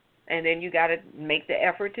do? And then you got to make the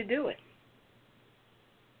effort to do it.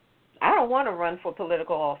 I don't want to run for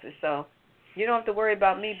political office, so you don't have to worry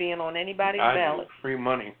about me being on anybody's ballot. Free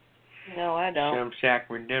money. No, I don't. Shem Shack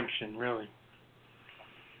redemption, really.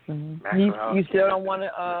 Mm-hmm. You still don't want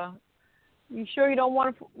to? You sure you don't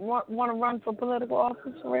want to run for political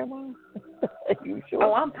office, Rabbi? You sure?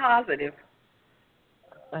 Oh, I'm positive.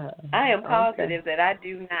 I am positive that I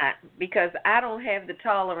do not, because I don't have the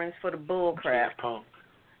tolerance for the bull crap. Punk.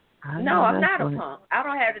 No, I'm not a punk. I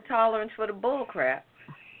don't have the tolerance for the bull crap.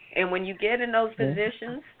 And when you get in those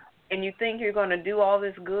positions and you think you're going to do all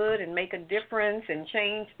this good and make a difference and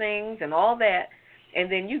change things and all that,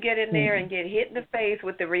 and then you get in there and get hit in the face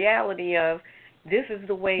with the reality of this is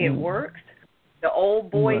the way it works. The old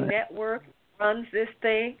boy network runs this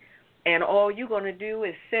thing, and all you're going to do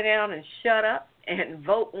is sit down and shut up and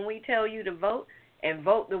vote when we tell you to vote and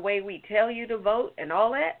vote the way we tell you to vote and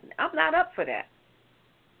all that. I'm not up for that.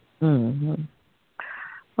 Mm-hmm.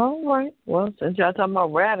 All right. Well, since y'all talking about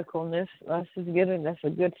radicalness, let's just get in. That's a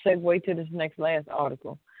good segue to this last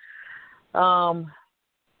article.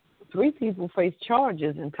 3 people face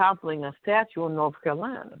charges in toppling a statue in North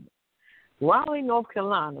Carolina. Raleigh, North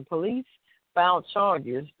Carolina, police filed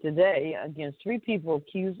charges today against 3 people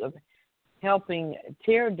accused of helping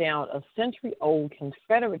tear down a century-old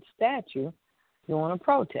Confederate statue during a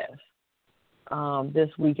protest this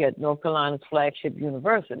week at North Carolina's flagship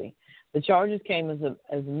university. The charges came as a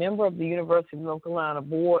member of the University of North Carolina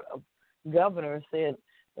Board of Governors said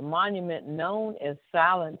the monument known as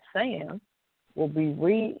Silent Sam will be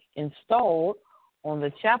reinstalled on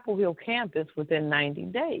the Chapel Hill campus within 90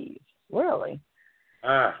 days. Really?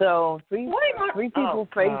 So three people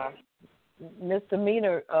faced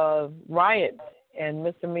misdemeanor riot and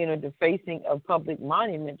misdemeanor defacing of public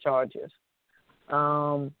monument charges.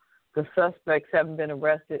 The suspects haven't been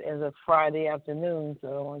arrested as of Friday afternoon,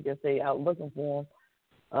 so I guess they're out looking for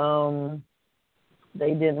them.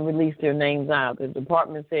 They didn't release their names out. The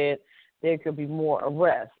department said there could be more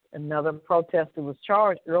arrests. Another protester was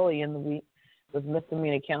charged early in the week with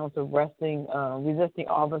misdemeanor counts of resisting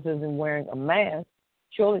officers and wearing a mask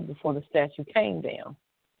shortly before the statue came down.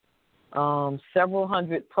 Several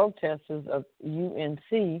hundred protesters of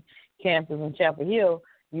UNC campus in Chapel Hill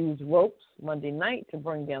used ropes Monday night to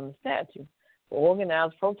bring down the statue. The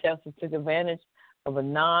organized protesters took advantage of a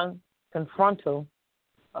non-confrontational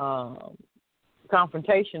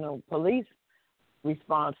confrontational police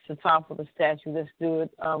response to topple the statue that stood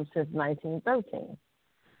since 1913.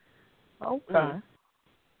 Okay.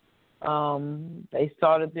 They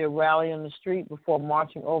started their rally on the street before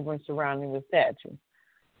marching over and surrounding the statue.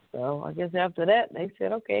 So I guess after that, they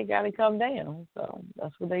said, okay, got to come down. So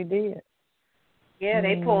that's what they did. Yeah,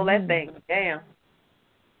 they pulled that thing down.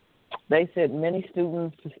 They said many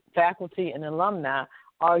students, faculty, and alumni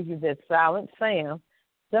argued that Silent Sam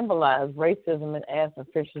symbolized racism and asked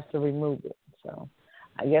officials to remove it. So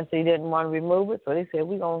I guess they didn't want to remove it, so they said,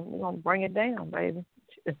 we're gonna bring it down, baby.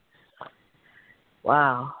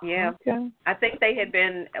 Wow. Yeah. Okay. I think they had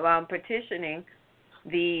been petitioning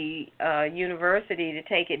the university to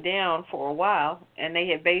take it down for a while, and they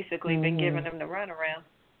had basically been giving them the runaround.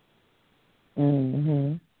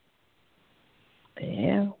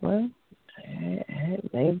 Yeah, well,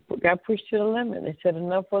 they got pushed to the limit. They said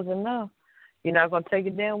enough was enough. You're not going to take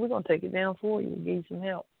it down? We're going to take it down for you. We'll give you some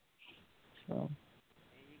help. So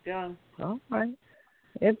there you go. All right.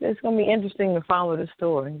 It's going to be interesting to follow the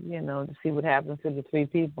story, to see what happens to the 3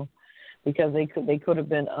 people, because they could have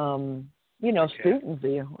been, students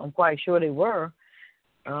there. I'm quite sure they were.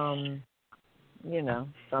 Sometimes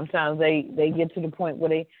they get to the point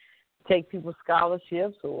where take people's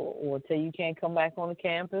scholarships or tell you can't come back on the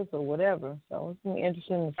campus or whatever. So it's going to be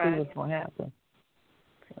interesting to see what's going to happen.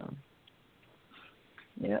 So,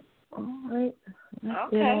 yep. All right.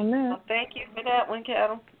 Okay. Well, thank you for that one,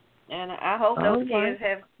 Kettle. And I hope those kids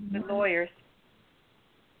have good lawyers.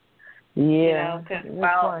 Yeah. Because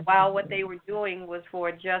while what they were doing was for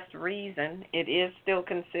a just reason, it is still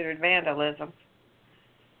considered vandalism.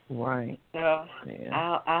 Right. So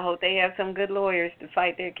I hope they have some good lawyers to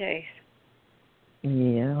fight their case.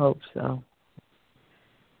 Yeah, I hope so.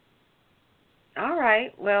 All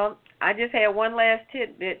right. Well, I just had one last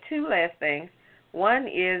tidbit, two last things. One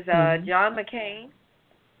is John McCain.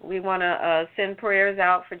 We want to send prayers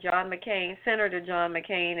out for John McCain, Senator John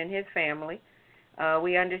McCain, and his family.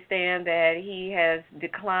 We understand that he has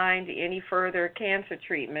declined any further cancer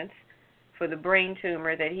treatments for the brain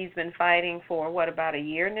tumor that he's been fighting for, about a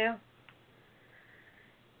year now?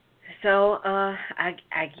 So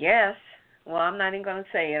I guess, well, I'm not even going to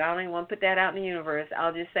say it. I don't even want to put that out in the universe.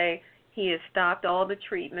 I'll just say he has stopped all the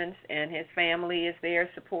treatments, and his family is there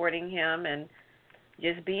supporting him and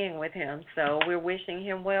just being with him. So we're wishing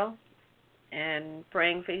him well and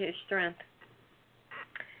praying for his strength.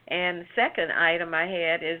 And the second item I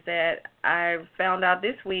had is that I found out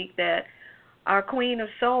this week that our Queen of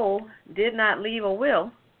Soul did not leave a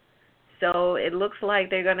will. So it looks like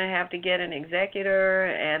they're going to have to get an executor,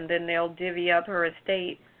 and then they'll divvy up her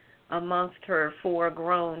estate amongst her 4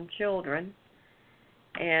 grown children.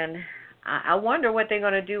 And I wonder what they're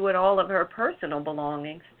going to do with all of her personal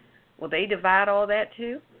belongings. Will they divide all that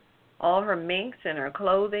too? All her minks and her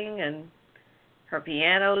clothing and her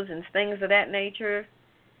pianos and things of that nature?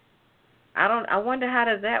 I wonder how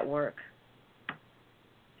does that work.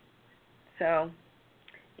 So,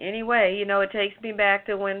 anyway, it takes me back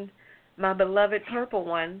to when my beloved purple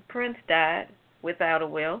one, Prince, died without a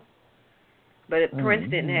will. But Prince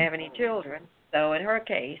didn't have any children. So in her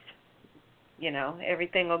case,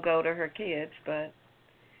 everything will go to her kids. But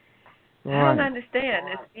I don't understand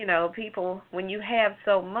this, people, when you have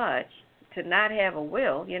so much, to not have a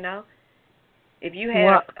will, If you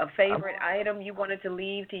had a favorite item you wanted to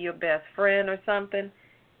leave to your best friend or something,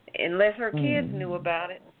 unless her kids knew about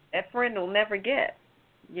it, that friend will never get,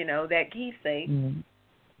 that keepsake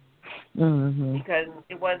because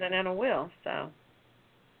it wasn't in a will. So.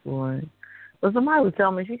 Right. Well, somebody was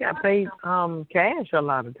telling me she got paid cash a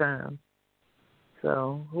lot of times.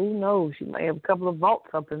 So who knows? She may have a couple of vaults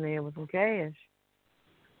up in there with some cash.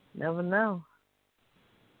 Never know.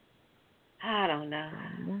 I don't know.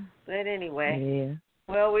 But anyway,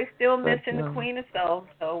 well, we're still missing the Queen of Soul,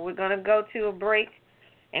 so we're going to go to a break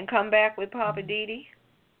and come back with Papa Didi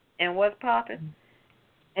and What's Poppin'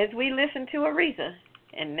 as we listen to Aretha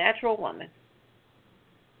and Natural Woman.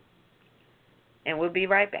 And we'll be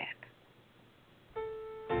right back.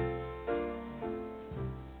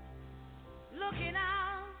 Looking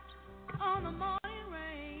out on the morning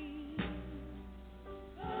rain,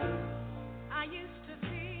 I used to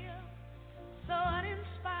feel so uninspired,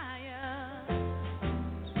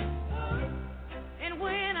 and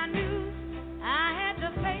when I knew I had to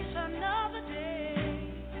face another day,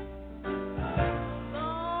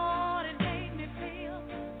 Lord, it made me feel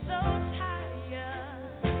so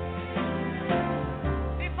tired.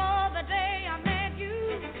 Before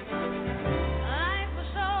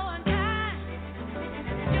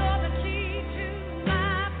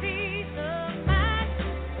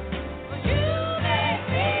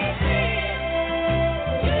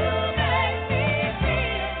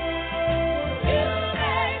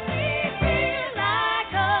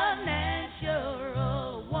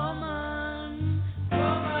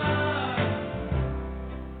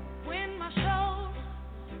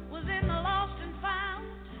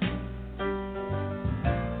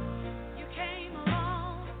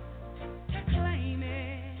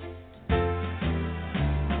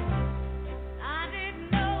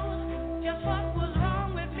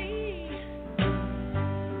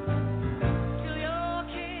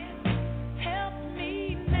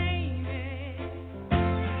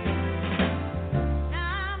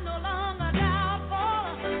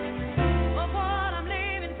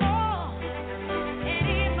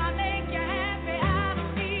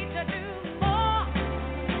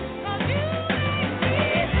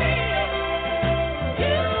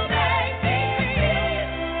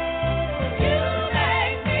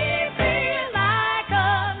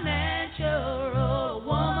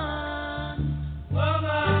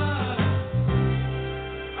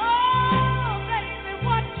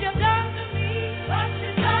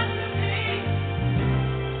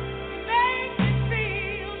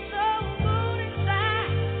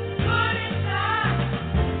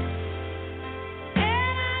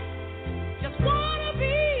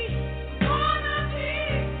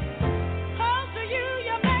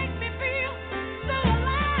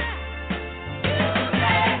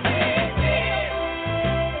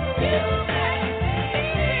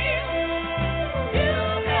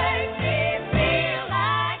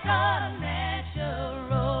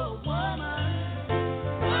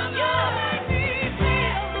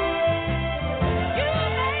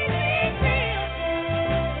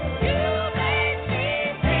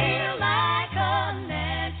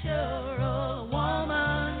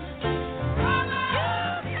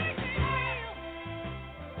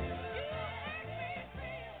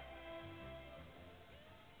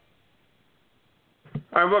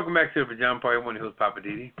All right, welcome back to the Pajama Party. One of the hosts, Papa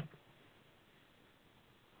Didi.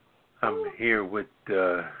 I'm here with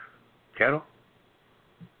Kettle.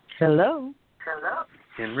 Hello.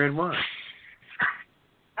 And red wine.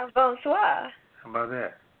 Bonsoir. How about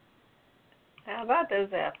that? How about those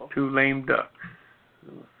apples? 2 lame ducks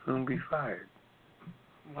will soon be fired.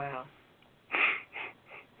 Wow.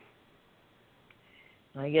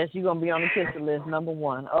 I guess you're going to be on the kisser list, number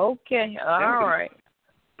 1. Okay, all right.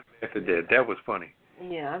 That was funny.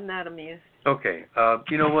 Yeah, I'm not amused. Okay,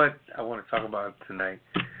 you know what I want to talk about tonight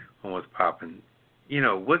on What's Poppin'? You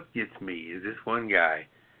know, what gets me is this one guy.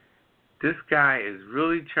 This guy is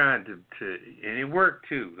really trying to, and it worked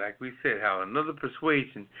too, like we said, how another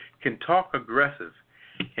persuasion can talk aggressive,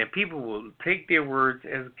 and people will take their words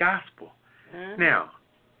as gospel. Mm-hmm. Now,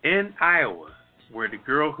 in Iowa, where the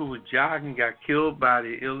girl who was jogging got killed by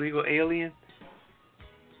the illegal alien,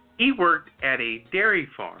 he worked at a dairy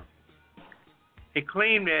farm. It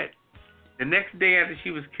claimed that the next day after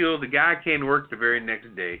she was killed, the guy came to work the very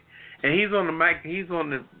next day, and he's on the mic, he's on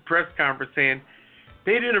the press conference saying,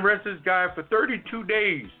 they didn't arrest this guy for 32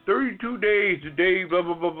 days. 32 days today, blah,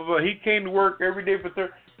 blah, blah, blah, blah. He came to work every day for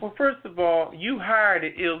 30. Well, first of all, you hired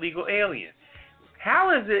an illegal alien.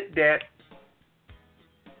 How is it that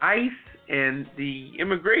ICE and the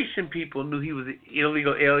immigration people knew he was an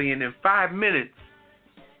illegal alien in 5 minutes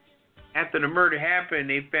after the murder happened?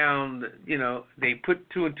 They found, they put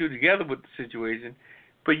 2 and 2 together with the situation.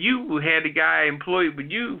 But you had the guy employed with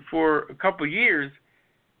you for a couple of years,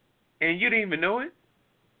 and you didn't even know it?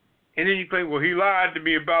 And then you claim, well, he lied to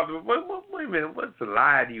me about the... Wait a minute, what's the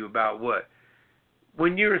lie to you about what?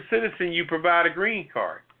 When you're a citizen, you provide a green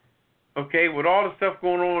card. Okay, with all the stuff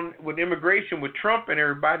going on with immigration, with Trump and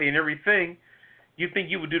everybody and everything, you think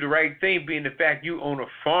you would do the right thing, being the fact you own a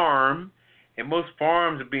farm, and most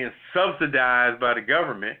farms are being subsidized by the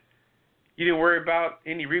government. You didn't worry about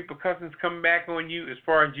any repercussions coming back on you as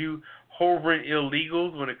far as you hovering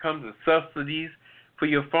illegals when it comes to subsidies for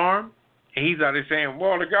your farm? And he's out there saying,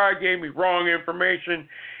 well, the guy gave me wrong information,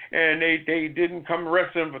 and they didn't come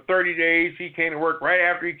arrest him for 30 days. He came to work right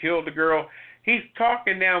after he killed the girl. He's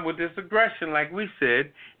talking now with this aggression, like we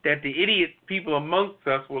said, that the idiot people amongst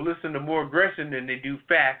us will listen to more aggression than they do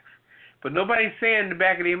facts. But nobody's saying in the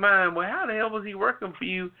back of their mind, well, how the hell was he working for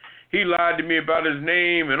you? He lied to me about his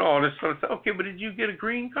name and all this sort of stuff. Okay, but did you get a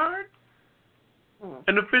green card?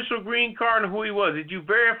 An official green card and who he was. Did you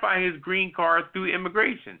verify his green card through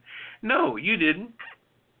immigration? No, you didn't.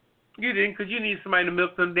 You didn't, because you need somebody to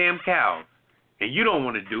milk them damn cows. And you don't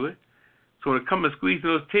want to do it. So when it comes to squeezing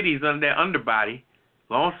those titties under that underbody,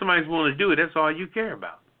 as long as somebody's willing to do it, that's all you care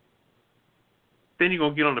about. Then you're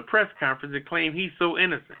going to get on the press conference and claim he's so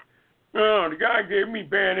innocent. Oh, the guy gave me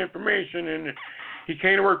bad information, and he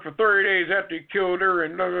came to work for 30 days after he killed her.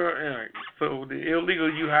 And blah, blah, blah. So the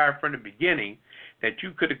illegal you hired from the beginning that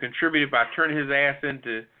you could have contributed by turning his ass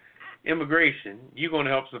into immigration, you're going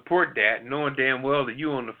to help support that, knowing damn well that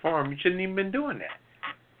you on the farm, you shouldn't even been doing that.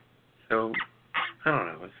 So, I don't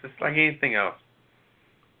know. It's just like anything else.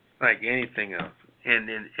 Like anything else.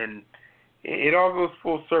 And it all goes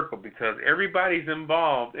full circle because everybody's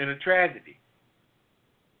involved in a tragedy.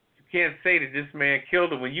 You can't say that this man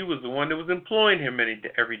killed him when you was the one that was employing him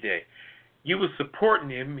every day. You was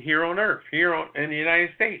supporting him here on Earth, in the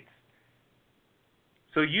United States.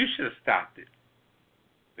 So you should have stopped it.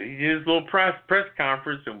 But he did his little press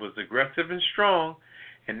conference and was aggressive and strong.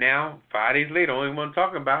 And now, 5 days later, the only one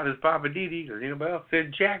talking about it is Papa Didi, because anybody else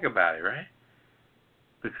said jack about it, right?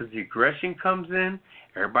 Because the aggression comes in,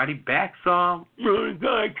 everybody backs off. Oh, the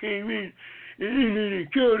guy came in and he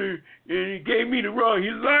killed her, and he gave me the wrong. He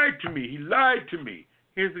lied to me.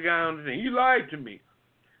 Here's the guy on the thing. He lied to me.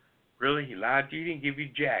 Really? He lied to you? He didn't give you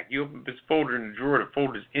jack. You open this folder in the drawer, the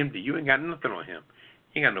folder's empty. You ain't got nothing on him.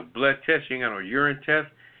 You ain't got no blood test. You ain't got no urine test.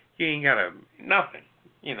 You ain't got nothing,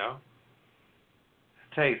 I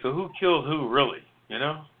tell you, so who killed who, really,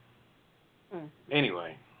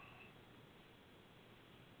 Anyway.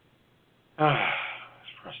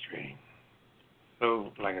 It's frustrating.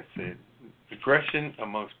 So, like I said, aggression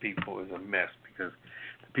amongst people is a mess because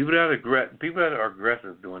the people that are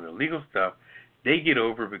aggressive doing illegal stuff, they get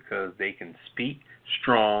over because they can speak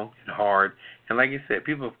strong and hard. And like you said,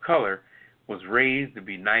 people of color was raised to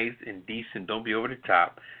be nice and decent, don't be over the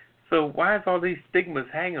top. So why is all these stigmas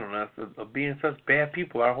hanging on us of being such bad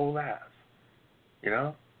people our whole lives?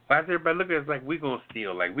 Why is everybody looking at us like we're going to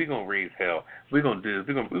steal, like we're going to raise hell, we're going to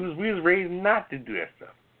do this? We was raised not to do that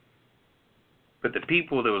stuff. But the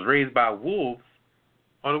people that was raised by wolves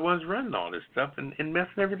are the ones running all this stuff and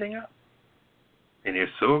messing everything up. And they're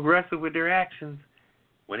so aggressive with their actions.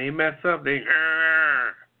 When they mess up, they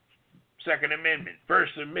Second Amendment,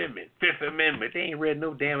 First Amendment, Fifth Amendment. They ain't read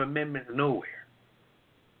no damn amendments nowhere.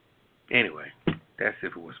 Anyway, that's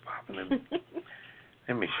if it was popular.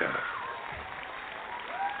 Let me shut up.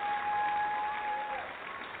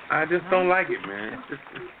 I just don't like it, man. It's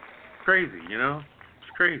crazy, you know?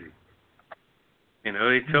 It's crazy. You know,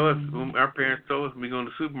 they tell us, our parents told us when we go in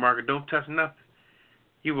the supermarket, don't touch nothing.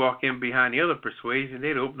 You walk in behind the other persuasion,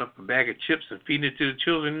 they'd open up a bag of chips and feed it to the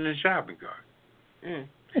children in the shopping cart. Mm.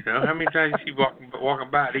 You know, how many times you see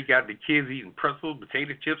walking by, they got the kids eating pretzels,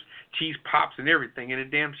 potato chips, cheese pops, and everything in a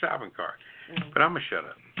damn shopping cart. But I'm going to shut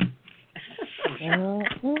up. I'm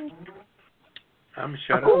going to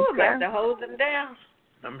shut up. Ooh, got to hold them down.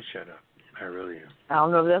 I'm going to shut up. I really am. I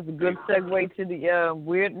don't know if that's a good segue to the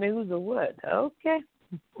weird news or what. Okay.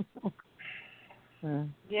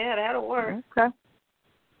 Yeah, that'll work. Okay.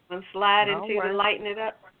 And slide into the lighten it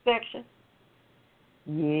up section.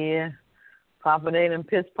 Yeah. Pop it in and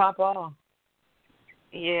piss pop off.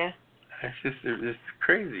 Yeah. It's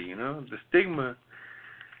crazy, you know. The stigma,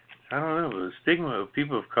 I don't know, the stigma of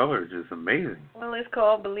people of color is just amazing. Well, it's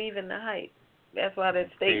called believing the hype. That's why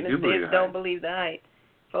that statement says don't believe the hype.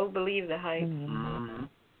 Folks believe the hype. Mm-hmm.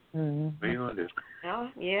 What are you going to do? Oh,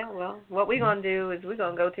 yeah, well, what we're going to do is we're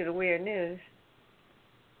going to go to the weird news.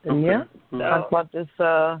 Okay. Yeah. So, talk about this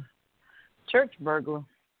church burglar.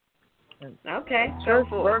 Okay. Church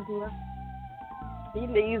burglar. He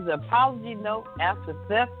leaves an apology note after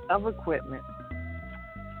theft of equipment.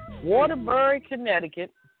 Waterbury, Connecticut.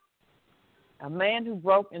 A man who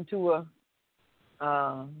broke into a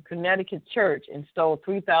Connecticut church and stole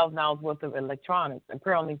 $3,000 worth of electronics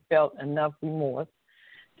apparently felt enough remorse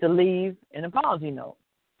to leave an apology note.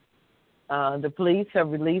 The police have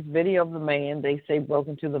released video of the man they say broke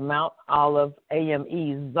into the Mount Olive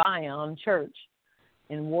AME Zion Church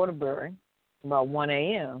in Waterbury about 1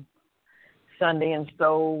 a.m. Sunday and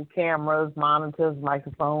stole cameras, monitors,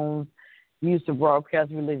 microphones used to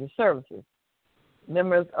broadcast religious services.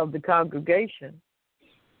 Members of the congregation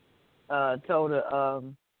told a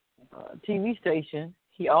TV station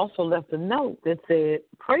he also left a note that said,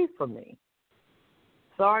 "Pray for me.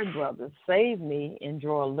 Sorry, brother, save me," and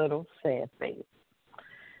draw a little sad face.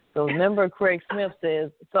 So member Craig Smith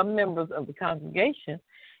says some members of the congregation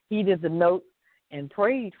heeded the note and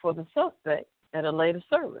prayed for the suspect at a later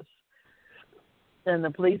service. And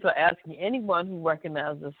the police are asking anyone who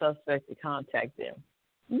recognizes the suspect to contact them.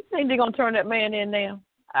 You think they're going to turn that man in now?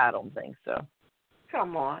 I don't think so.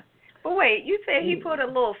 Come on. But wait, you said he put a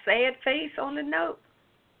little sad face on the note?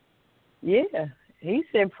 Yeah. He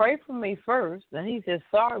said, "Pray for me first." Then he said,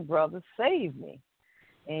 "Sorry, brother, save me,"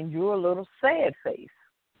 and drew a little sad face.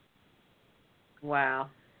 Wow.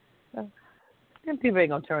 And people ain't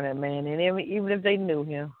going to turn that man in, even if they knew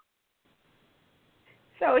him.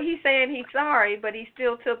 So he's saying he's sorry, but he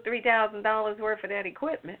still took $3,000 worth of that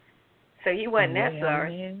equipment. So he wasn't that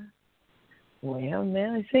sorry. Man. Well,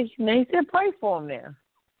 man, he said pray for him there.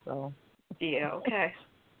 So. Yeah, okay.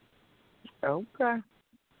 Okay.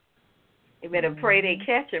 You better pray they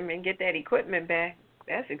catch him and get that equipment back.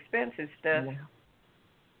 That's expensive stuff. Yeah.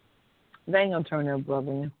 They ain't going to turn their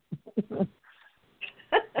brother in.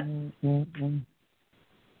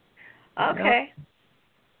 Okay.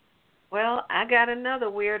 Well, I got another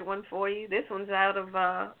weird one for you. This one's out of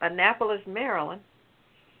Annapolis, Maryland.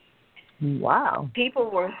 Wow. People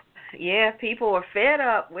were fed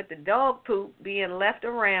up with the dog poop being left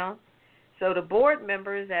around. So the board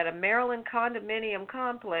members at a Maryland condominium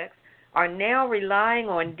complex are now relying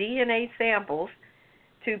on DNA samples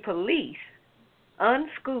to police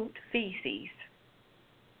unscooped feces.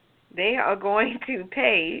 They are going to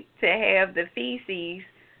pay to have the feces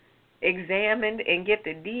examined and get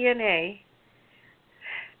the DNA.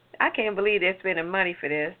 I can't believe they're spending money for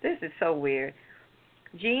this. This is so weird.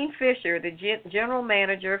 Jean Fisher, the general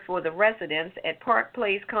manager for the residents at Park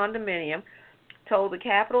Place Condominium, told the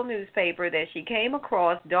Capital newspaper that she came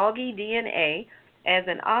across doggy DNA as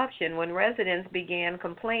an option when residents began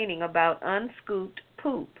complaining about unscooped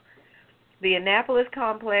poop. The Annapolis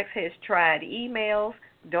complex has tried emails,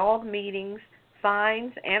 dog meetings,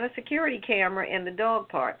 fines, and a security camera in the dog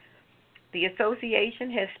park. The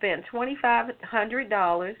association has spent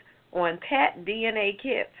 $2,500 on pet DNA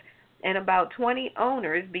kits, and about 20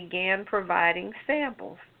 owners began providing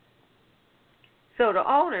samples. So the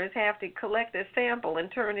owners have to collect a sample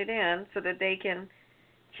and turn it in so that they can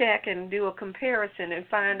check and do a comparison and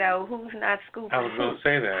find out who's not scooping. I was going to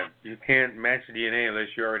say that. You can't match the DNA unless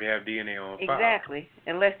you already have DNA on file. Exactly.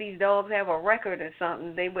 Unless these dogs have a record or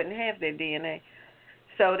something, they wouldn't have their DNA.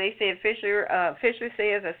 So they said Fisher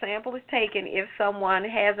says a sample is taken if someone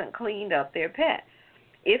hasn't cleaned up their pet.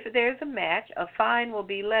 If there's a match, a fine will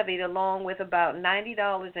be levied along with about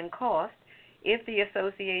 $90 in cost if the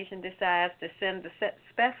association decides to send the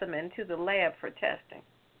specimen to the lab for testing.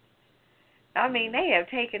 I mean, they have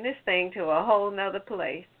taken this thing to a whole nother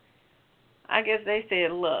place. I guess they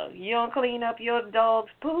said, look, you don't clean up your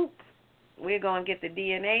dog's poop, we're going to get the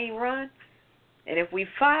DNA run. And if we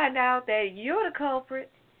find out that you're the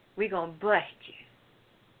culprit, we're going to bust you.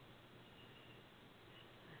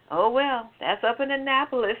 Oh, well, that's up in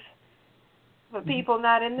Annapolis. For people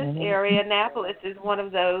not in this area, Annapolis is one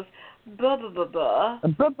of those communities.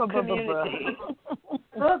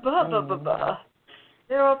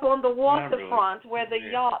 They're up on the waterfront where the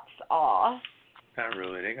yachts are. Not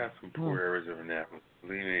really. They got some poor areas of Annapolis.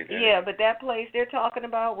 Believe me. Yeah, but that place they're talking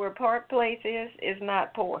about where Park Place is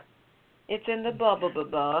not poor. It's in the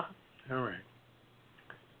All right.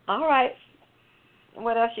 All right.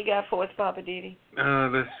 What else you got for us, Papa Didi?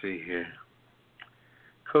 Let's see here.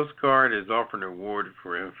 Coast Guard is offering an award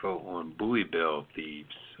for info on buoy bell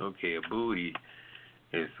thieves. Okay, a buoy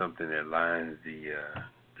is something that lines the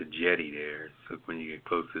jetty there. So when you get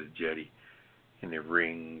close to the jetty, and it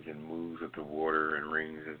rings and moves with the water and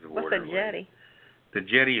rings as the water. What's a jetty? The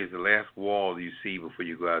jetty is the last wall you see before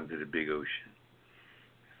you go out into the big ocean.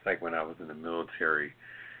 It's like when I was in the military,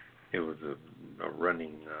 it was a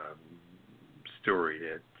running story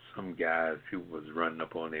that some guys, people was running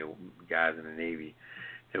up on their guys in the Navy.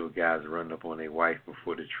 There were guys running up on their wife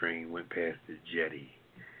before the train went past the jetty,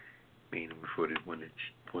 meaning before when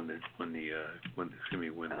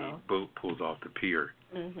the boat pulls off the pier.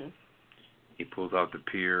 Mm-hmm. He pulls off the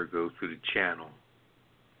pier, goes through the channel.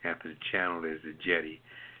 After the channel, there's the jetty.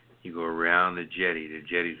 You go around the jetty. The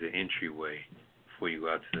jetty's the entryway before you go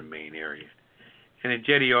out to the main area. And the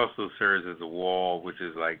jetty also serves as a wall, which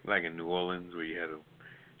is like in New Orleans where you had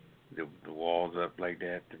the walls up like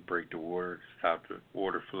that to break the water, to stop the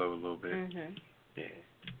water flow a little bit. Mm-hmm. Yeah.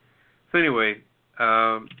 So anyway,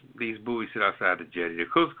 these buoys sit outside the jetty. The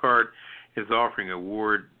Coast Guard is offering an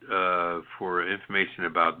award for information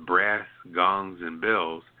about brass gongs and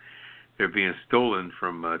bells. They're being stolen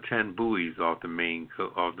from 10 buoys off Maine's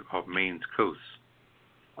coast.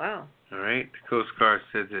 Wow. All right. The Coast Guard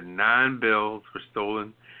says that 9 bells were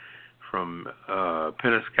stolen from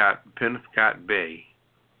Penobscot Bay,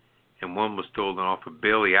 and 1 was stolen off of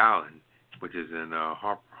Bailey Island, which is in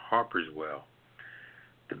Harper's Well.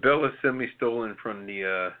 The bell assembly stolen from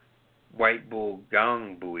the White Bull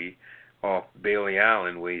Gong buoy off Bailey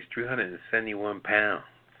Island weighs 371 pounds.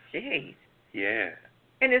 Jeez. Yeah.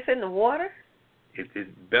 And it's in the water? It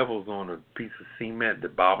bevels on a piece of cement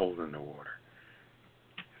that bobbles in the water.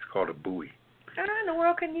 It's called a buoy. How in the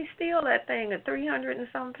world can you steal that thing at 300 and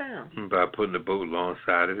some pounds? By putting the boat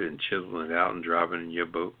alongside of it and chiseling it out and driving it in your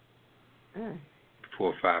boat. 4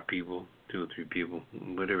 or 5 people, 2 or 3 people,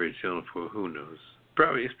 whatever it's selling for, who knows?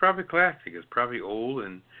 It's probably classic. It's probably old,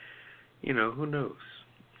 and who knows?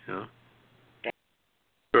 Sure, it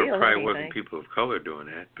probably wasn't people of color doing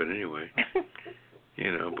that, but anyway,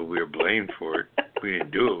 but we were blamed for it. We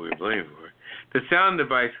didn't do it. We were blamed for it. The sound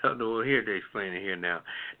device, well, here they explain it here now.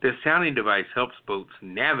 The sounding device helps boats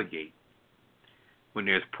navigate when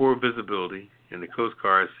there's poor visibility, and the Coast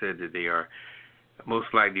Guard said that they are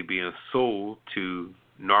most likely being sold to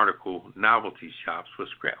nautical novelty shops or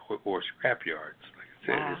scrap yards. Like I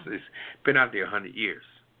said, wow. It's been out there 100 years.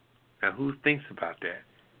 Now, who thinks about that?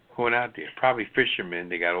 Going out there, probably fishermen.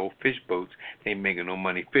 They got old fish boats. They ain't making no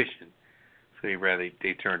money fishing, so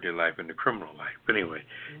they turned their life into criminal life. But anyway,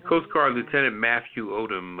 Coast Guard Lieutenant Matthew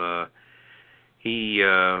Odom, he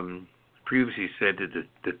previously said that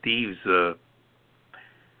the thieves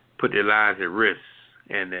put their lives at risk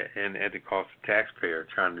and at the cost of taxpayer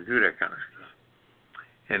trying to do that kind of stuff.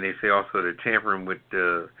 And they say also that tampering with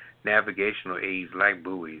navigational aids like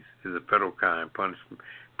buoys is a federal crime,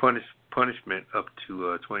 punishment up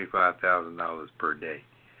to $25,000 per day.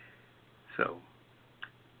 So,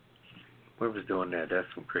 whoever's doing that, that's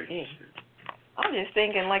some crazy shit. I'm just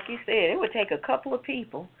thinking, like you said, it would take a couple of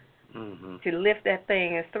people to lift that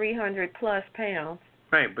thing as 300 plus pounds.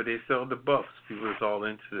 Right, but they sell the buffs. People that's all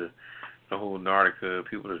into the whole Nautica.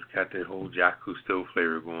 People that's got that whole Jacques Cousteau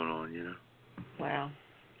flavor going on, Wow.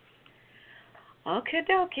 Okie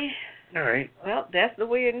dokie. All right. Well, that's the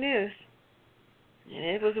weird news. And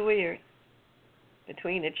it was weird.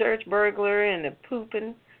 Between the church burglar and the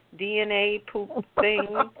pooping DNA poop thing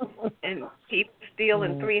and people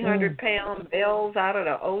stealing 300-pound bells out of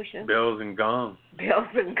the ocean. Bells and gongs. Bells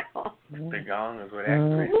and gongs. The gong is what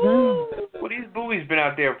actually. Well, these buoys been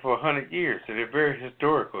out there for 100 years, so they're very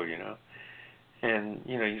historical, And,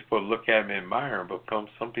 you're supposed to look at them and admire them, but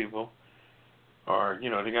some people, or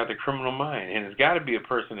they got the criminal mind, and it's got to be a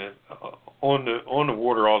person that's on the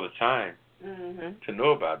water all the time to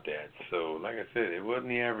know about that. So, like I said, it wasn't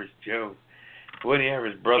the average Joe. It wasn't the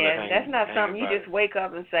average brother. Yeah, that's not something you just wake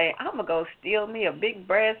up and say, I'm gonna go steal me a big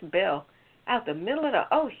brass bell out the middle of the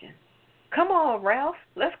ocean. Come on, Ralph,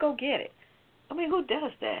 let's go get it. I mean, who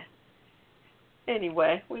does that?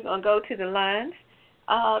 Anyway, we're gonna go to the lines.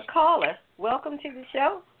 Caller, welcome to the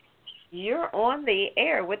show. You're on the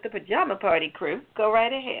air with the Pajama Party crew. Go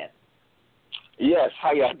right ahead. Yes,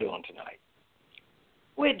 how y'all doing tonight?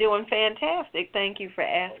 We're doing fantastic. Thank you for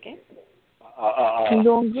asking. I'm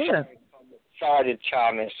doing good. Sorry to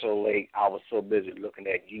chime in so late. I was so busy looking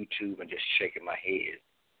at YouTube and just shaking my head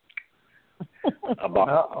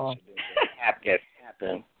about that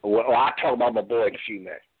happened. Well, I'll talk about my boy in a few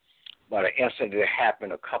minutes. But an incident that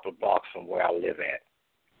happened a couple of blocks from where I live at,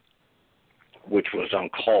 which was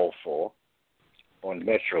uncalled for on the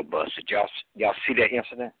Metro bus. Did y'all see that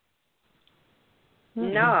incident?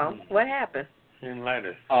 No. What happened?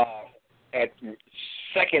 Enlighten. At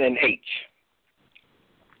 2nd and H,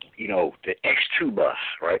 the X2 bus,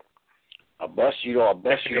 right? A bus you don't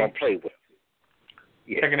play with.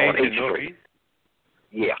 Yeah, 2nd H in Northeast?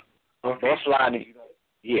 Yeah. Bus line,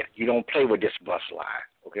 you don't play with this bus line,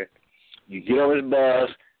 okay? You get on this bus,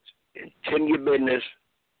 attend your business,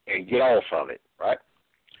 and get off of it, right?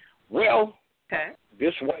 Well,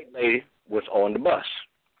 This white lady was on the bus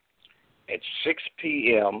at 6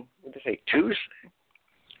 p.m., what did they say, Tuesday?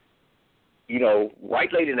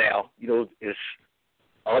 White lady now, is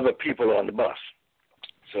other people on the bus.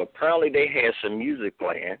 So apparently they had some music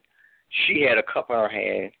playing. She had a cup in her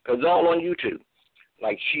hand, because it's all on YouTube,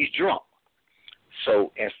 like she's drunk.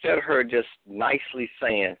 So instead of her just nicely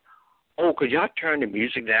saying, oh, could y'all turn the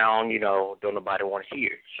music down, don't nobody want to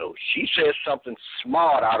hear. So she said something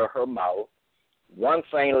smart out of her mouth. One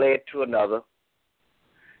thing led to another,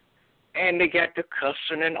 and they got to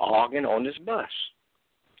cussing and arguing on this bus.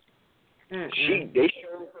 They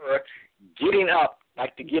showed her getting up,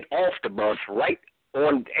 like to get off the bus, right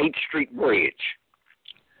on 8th Street Bridge.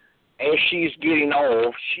 As she's getting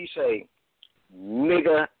off, she say,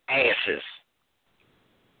 nigger asses.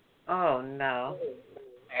 Oh, no.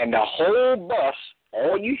 And the whole bus,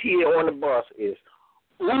 all you hear on the bus is,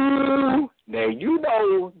 ooh. Now, you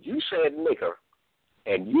said nigger,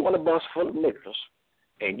 and you on a bus full of niggers,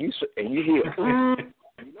 and you hear, ooh,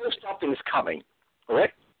 something is coming,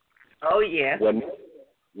 correct? Oh, yeah.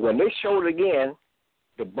 When they showed it again,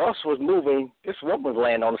 the bus was moving. This woman was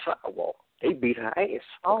laying on the sidewalk. They beat her ass.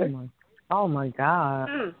 Okay? Oh my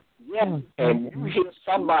God. Yeah, and you hear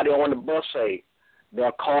somebody on the bus say,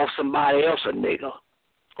 they'll call somebody else a nigger.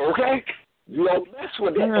 Okay? You don't mess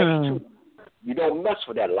with that. You don't mess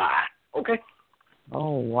with that lie. Okay?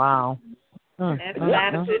 Oh, wow. That's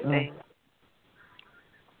not a good thing.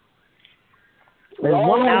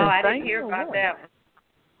 Well, no, I didn't hear about that one.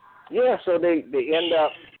 Yeah, so they end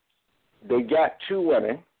up, they got 2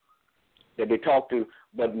 women that they talked to,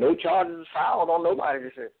 but no charges filed on nobody.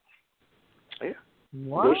 They said, yeah.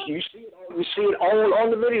 What? You see it all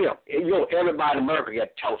on the video. Everybody in America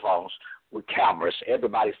got telephones with cameras.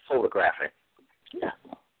 Everybody's photographing. Yeah.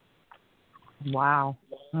 Wow.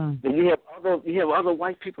 Then you have other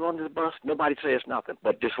white people on this bus. Nobody says nothing,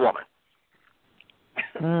 but this woman.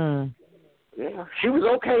 Yeah, she was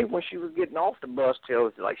okay when she was getting off the bus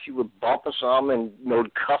till like she was bumping some and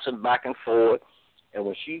cussing back and forth. And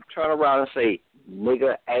when she turned around and say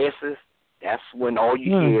nigger asses, that's when all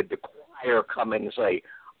you hear the choir come in and say,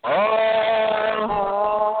 oh.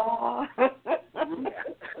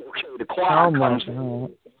 Okay, the choir comes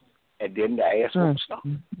in, and then the ass won't stop.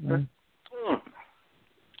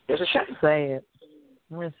 It's a shame.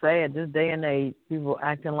 I'm going to say it. This day and age, people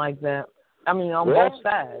acting like that. I mean, on both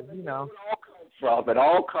sides, It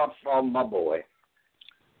all comes from my boy.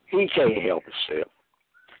 He can't help himself.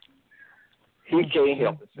 He can't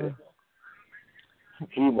help himself.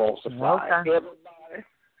 He wants to fight everybody.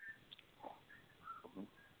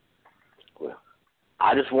 Well,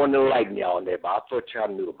 I just wanted to lighten y'all on that, but I thought y'all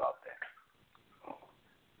knew about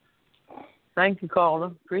that. Thank you, caller.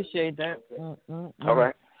 Appreciate that. All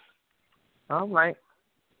right. All right.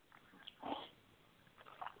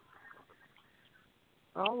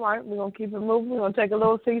 All right, we're going to keep it moving. We're going to take a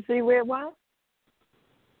little CC red wine.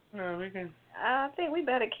 We can. I think we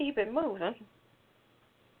better keep it moving.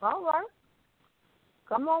 All right.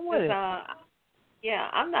 Come on with it. Yeah,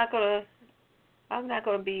 I'm not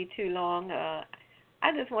gonna be too long.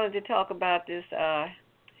 I just wanted to talk about this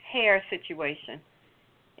hair situation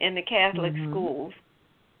in the Catholic schools.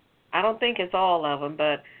 I don't think it's all of them,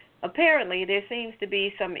 but apparently there seems to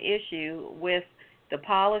be some issue with the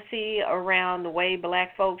policy around the way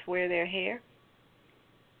black folks wear their hair.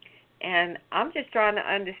 And I'm just trying to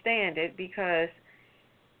understand it because,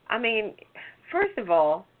 I mean, first of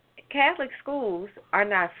all, Catholic schools are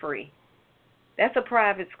not free. That's a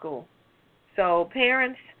private school. So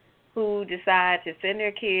parents who decide to send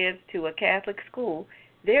their kids to a Catholic school,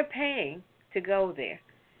 they're paying to go there.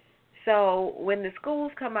 So when the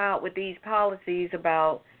schools come out with these policies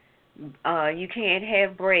about you can't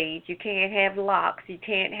have braids, you can't have locks, you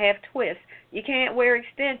can't have twists, you can't wear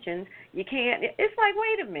extensions, you can't, it's like,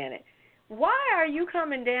 wait a minute. Why are you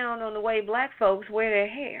coming down on the way black folks wear their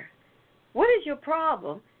hair? What is your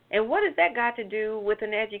problem? And what has that got to do with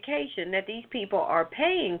an education that these people are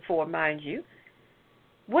paying for, mind you?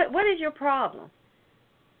 What is your problem?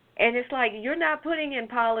 And it's like you're not putting in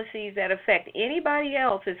policies that affect anybody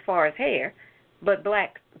else as far as hair, but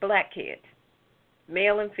black kids,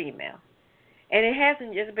 male and female. And it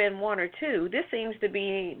hasn't just been one or two. This seems to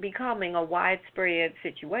be becoming a widespread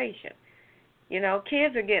situation. You know,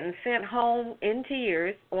 kids are getting sent home in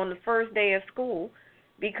tears on the first day of school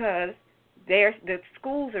because the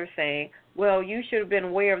schools are saying, well, you should have been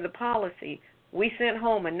aware of the policy. We sent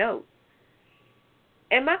home a note.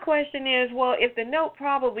 And my question is, well, if the note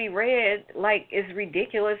probably read like as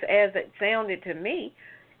ridiculous as it sounded to me,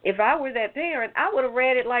 if I were that parent, I would have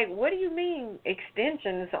read it like, what do you mean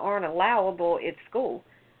extensions aren't allowable at school?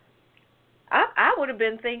 I would have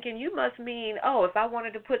been thinking you must mean, oh, if I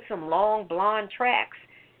wanted to put some long blonde tracks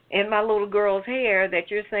in my little girl's hair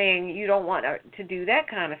that you're saying you don't want her to do that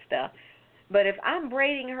kind of stuff. But if I'm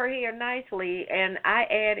braiding her hair nicely and I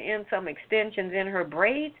add in some extensions in her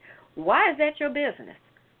braids, why is that your business?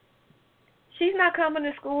 She's not coming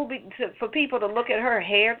to school for people to look at her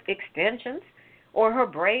hair extensions or her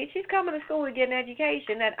braids. She's coming to school to get an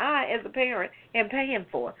education that I, as a parent, am paying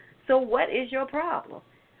for. So what is your problem?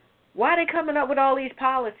 Why are they coming up with all these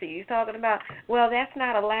policies talking about, well, that's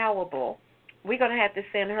not allowable. We're going to have to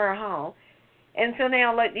send her home. And so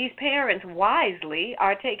now like, these parents wisely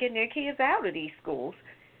are taking their kids out of these schools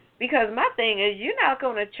because my thing is you're not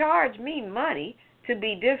going to charge me money to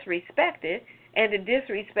be disrespected and to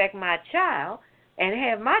disrespect my child and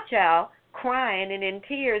have my child crying and in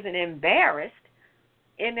tears and embarrassed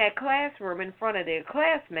in that classroom in front of their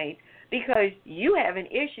classmates because you have an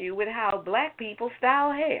issue with how black people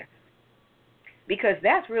style hair. Because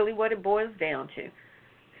that's really what it boils down to.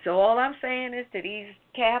 So all I'm saying is to these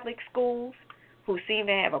Catholic schools who seem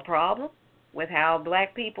to have a problem with how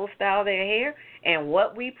black people style their hair and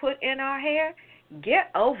what we put in our hair, get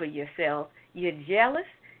over yourself. You're jealous.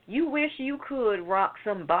 You wish you could rock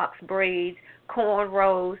some box braids,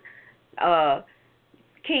 cornrows,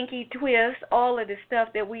 kinky twists, all of the stuff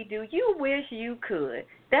that we do. You wish you could.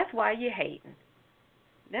 That's why you're hating.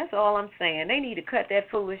 That's all I'm saying. They need to cut that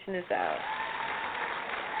foolishness out.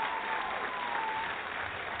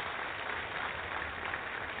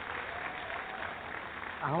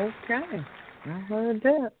 Okay, I heard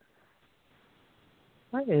that.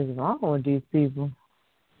 What is wrong with these people?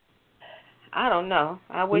 I don't know.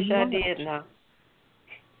 I wish I did know.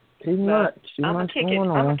 Too much. I'm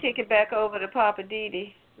gonna kick it back over to Papa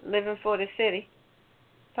Didi, living for the city.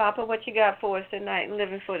 Papa, what you got for us tonight,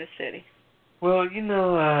 living for the city? Well,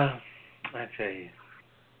 I tell you,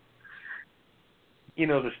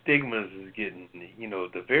 the stigmas is getting,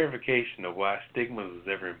 the verification of why stigmas is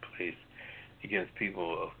ever in place against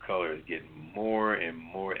people of color is getting more and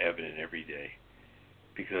more evident every day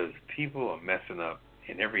because people are messing up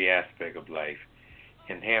in every aspect of life,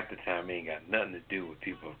 and half the time they ain't got nothing to do with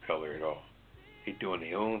people of color at all. They're doing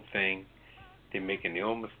their own thing. They're making their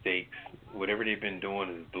own mistakes. Whatever they've been doing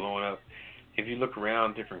is blowing up. If you look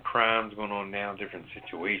around, different crimes going on now, different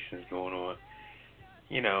situations going on.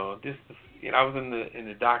 I was in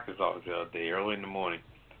the doctor's office the other day, early in the morning,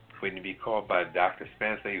 waiting to be called by the doctor.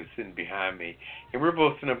 Spanish lady was sitting behind me, and we were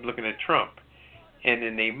both sitting up looking at Trump. And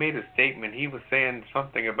then they made a statement. He was saying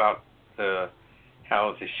something about how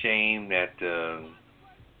it's a shame that the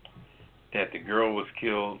girl was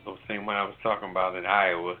killed, the same one I was talking about in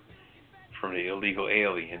Iowa, from the illegal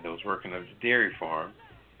alien that was working on the dairy farm.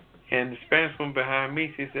 And the Spanish woman behind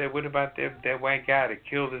me, she said, what about that white guy that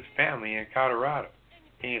killed his family in Colorado?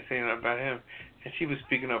 He ain't saying nothing about him. And she was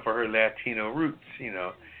speaking up for her Latino roots,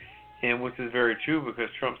 and which is very true because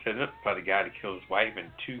Trump said nothing about the guy that killed his wife and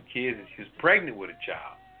 2 kids, and she was pregnant with a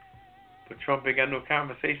child. But Trump ain't got no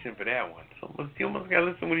conversation for that one. So you almost got to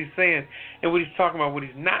listen to what he's saying and what he's talking about, what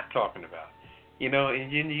he's not talking about. And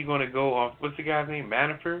then you're going to go off, what's the guy's name,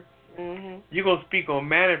 Manafort? You're going to speak on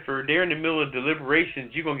Manafort. They're in the middle of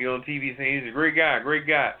deliberations. You're going to get on TV saying he's a great guy, great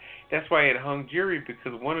guy. That's why he had a hung jury,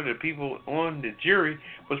 because one of the people on the jury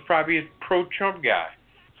was probably a pro-Trump guy.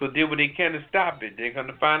 So did what they can to stop it. They're going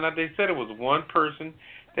to find out they said it was one person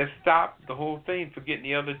that stopped the whole thing for getting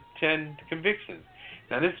the other 10 convictions.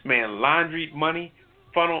 Now, this man laundried money,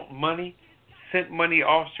 funneled money, sent money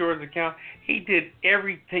offshore his account. He did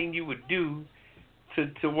everything you would do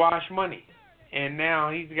to wash money. And now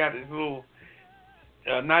he's got his little,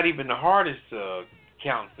 not even the hardest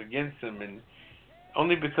counts against him, and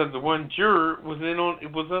only because the one juror was in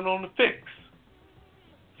on the fix.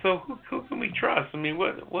 So who can we trust? I mean,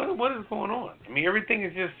 what is going on? I mean, everything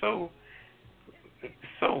is just so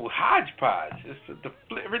hodgepodge.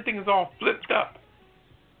 Everything is all flipped up,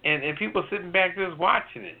 and people sitting back just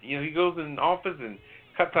watching it. You know, he goes in the office and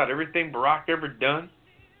cuts out everything Barack ever done.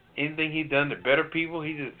 Anything he done to better people,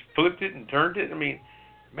 he just flipped it and turned it. I mean,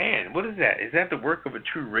 man, what is that? Is that the work of a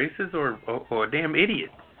true racist or a damn idiot?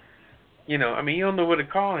 You know, I mean, you don't know what to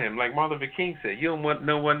call him. Like Martin Luther King said, you don't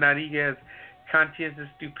know whether or not he has conscientious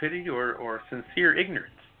stupidity or sincere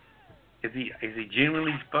ignorance. Is he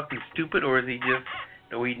genuinely fucking stupid, or is he just,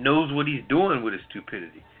 he knows what he's doing with his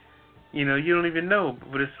stupidity? You know, you don't even know,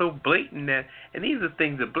 but it's so blatant that, and these are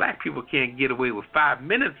things that black people can't get away with 5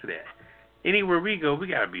 minutes of that. Anywhere we go, we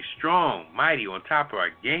got to be strong, mighty, on top of our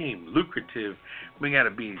game, lucrative. We got to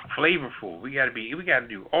be flavorful. We got to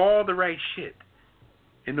do all the right shit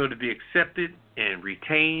in order to be accepted and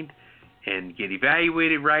retained and get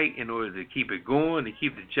evaluated right, in order to keep it going, to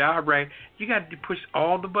keep the job right. You got to push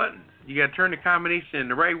all the buttons. You got to turn the combination in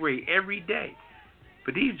the right way every day.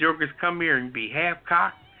 But these jokers come here and be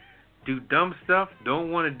half-cocked, do dumb stuff, don't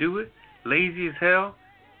want to do it, lazy as hell,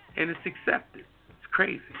 and it's accepted.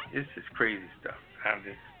 Crazy. It's just crazy stuff. I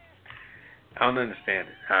don't understand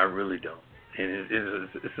it. I really don't. And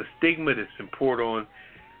it's a stigma that's been poured on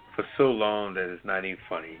for so long that it's not even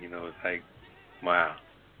funny. You know, it's like, wow.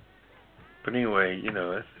 But anyway, you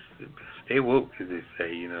know, stay woke, as they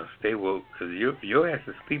say. You know, stay woke, because your ass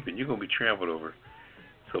is sleeping. You're gonna be trampled over.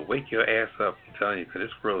 So wake your ass up. I'm telling you, because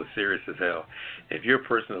this world is serious as hell. If you're a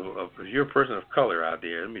person of color out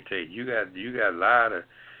there, let me tell you, you got a lot of,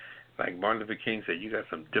 like Martin Luther King said, you got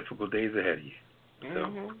some difficult days ahead of you.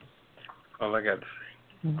 So, all I got to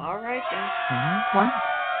say. All right, then. Wow.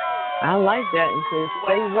 I like that. It says,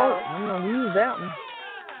 stay woke. I'm going to use that one.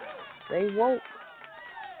 Stay woke.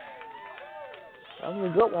 That was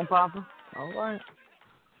a good one, Papa. All right.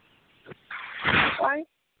 All right.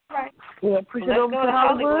 Yeah, push it over to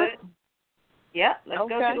Hollywood. Yeah, let's go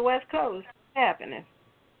to the West Coast. What's happening?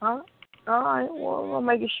 All right. Well, we'll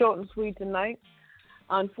make it short and sweet tonight.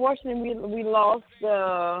 Unfortunately, we lost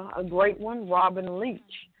a great one, Robin Leach.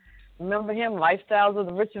 Remember him, Lifestyles of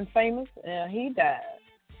the Rich and Famous? He died.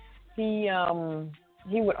 He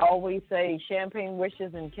would always say champagne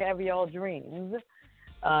wishes and caviar dreams.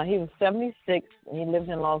 He was 76, and he lived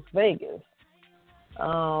in Las Vegas.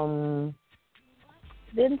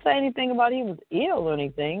 Didn't say anything about he was ill or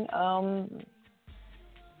anything.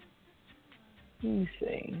 Let me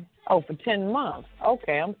see. Oh, for 10 months.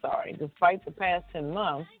 Okay, I'm sorry. Despite the past 10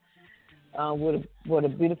 months, what a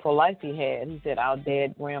beautiful life he had. He said, our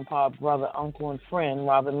dad, grandpa, brother, uncle, and friend,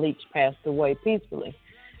 Robin Leach, passed away peacefully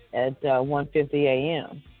at 1:50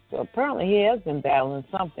 a.m. So apparently he has been battling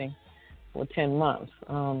something for 10 months.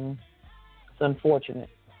 It's unfortunate.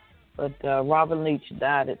 But Robin Leach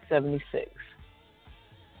died at 76.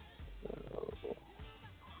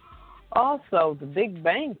 Also, The Big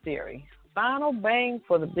Bang Theory. Final bang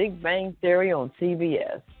for The Big Bang Theory on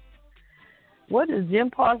CBS. What is Jim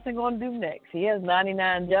Parsons going to do next? He has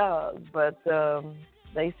 99 jobs, but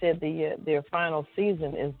they said their final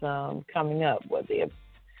season is coming up. The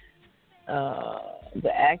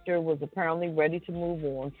actor was apparently ready to move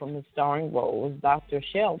on from his starring role as Dr.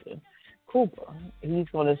 Sheldon Cooper. He's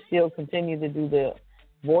going to still continue to do the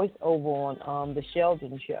voiceover on The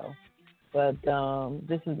Sheldon Show. But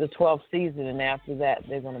this is the 12th season, and after that,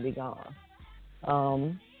 they're going to be gone.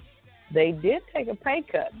 They did take a pay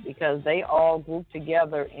cut because they all grouped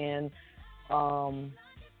together and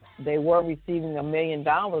they were receiving $1 million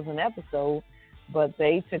an episode, but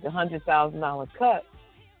they took a $100,000 cut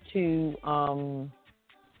to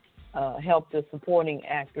help the supporting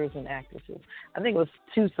actors and actresses. I think it was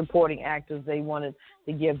 2 supporting actors. They wanted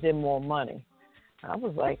to give them more money. I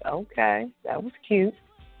was like, okay, that was cute.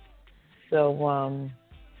 So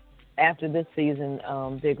after this season,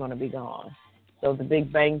 they're going to be gone. So The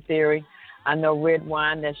Big Bang Theory, I know Red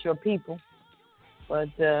Wine, that's your people, but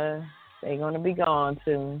they're going to be gone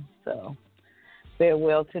soon. So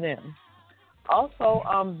farewell to them. Also,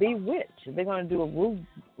 Bewitched, they're going to do a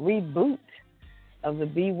reboot of the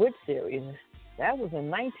Bewitched series. That was in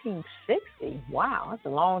 1960. Wow, that's a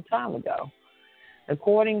long time ago.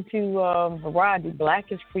 According to Variety,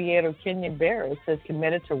 Blackish creator Kenya Barrett is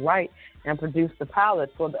committed to write and produce the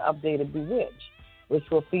pilot for the updated Bewitched, which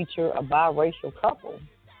will feature a biracial couple.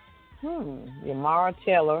 Yamara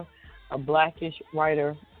Taylor, a Blackish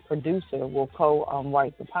writer-producer, will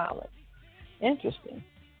co-write the pilot. Interesting.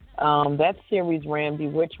 That series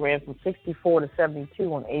Bewitched ran from 64 to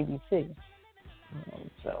 72 on ABC.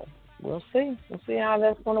 So we'll see. We'll see how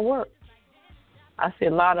that's going to work. I see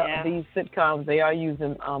a lot of these sitcoms. They are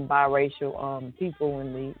using biracial people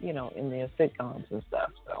in in their sitcoms and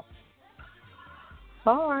stuff. So,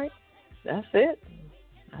 all right, that's it.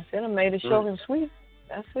 I said I made it short and sweet.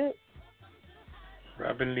 That's it.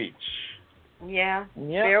 Robin Leach. Yeah.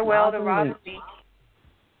 Yep, farewell to Robin Leach.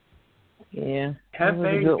 Yeah.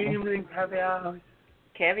 Caviar.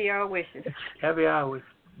 Caviar wishes. Caviar wishes.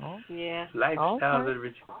 Yeah. Lifestyle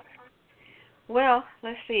literature. Well,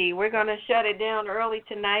 let's see. We're going to shut it down early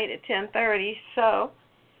tonight at 10:30. So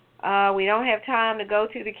we don't have time to go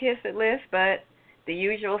to the Kiss It list, but the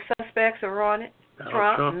usual suspects are on it.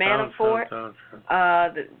 Trump, Manafort,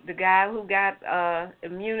 the guy who got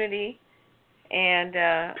immunity, and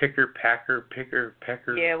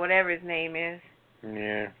Pecker. Yeah, whatever his name is.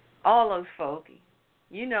 Yeah. All those folk.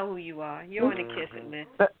 You know who you are. You're on the Kiss It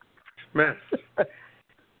list. Mess.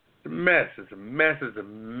 It's a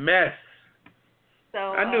mess. So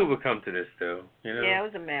I knew it would come to this, though. Yeah, it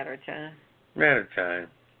was a matter of time.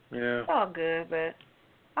 It's all good, but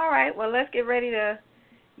all right. Well, let's get ready to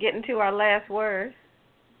get into our last word.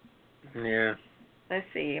 Yeah. Let's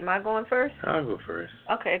see. Am I going first? I'll go first.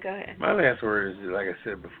 Okay, go ahead. My last word is, like I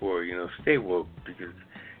said before, stay woke, because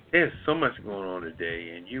there's so much going on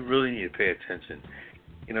today, and you really need to pay attention.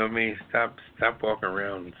 You know what I mean? Stop walking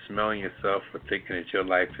around and smelling yourself or thinking that your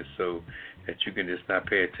life is so that you can just not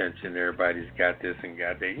pay attention. Everybody's got this and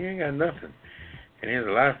got that. You ain't got nothing. And there's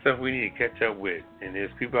a lot of stuff we need to catch up with. And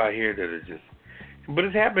there's people out here that are just... But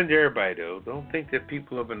it's happened to everybody, though. Don't think that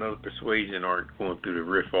people of another persuasion aren't going through the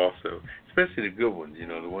riff also. Especially the good ones,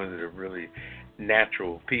 the ones that are really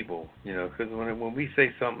natural people, because when we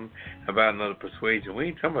say something about another persuasion, we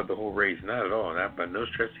ain't talking about the whole race, not at all, not by no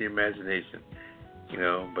stretch of the imagination,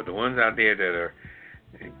 but the ones out there that are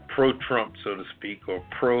pro-Trump, so to speak, or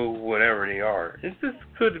pro-whatever they are, it's just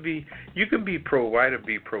good to be, you can be pro-white or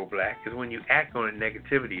be pro-black, because when you act on it,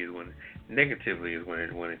 negatively is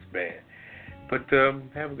when it's bad. But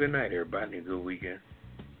have a good night, everybody, and a good weekend.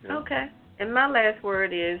 Okay, and my last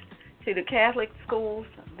word is, to the Catholic schools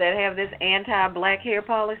that have this anti-black hair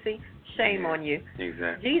policy, shame on you.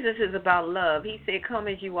 Exactly. Jesus is about love. He said, come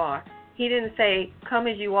as you are. He didn't say, come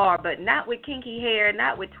as you are, but not with kinky hair,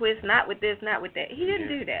 not with twists, not with this, not with that. He didn't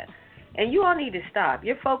do that. And you all need to stop.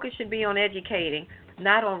 Your focus should be on educating,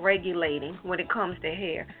 not on regulating when it comes to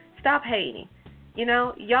hair. Stop hating.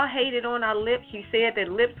 Y'all hated on our lips. You said that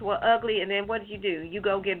lips were ugly, and then what did you do? You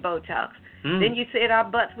go get Botox. Then you said our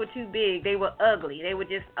butts were too big. They were ugly. They were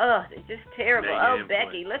just, it's just terrible.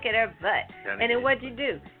 Becky, look at her butt. And then what'd you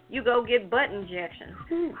do? You go get butt injections.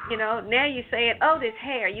 Now you're saying, this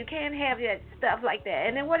hair. You can't have that stuff like that.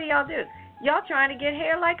 And then what do y'all do? Y'all trying to get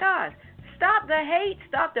hair like ours. Stop the hate.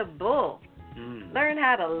 Stop the bull. Learn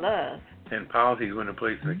how to love. And policies went in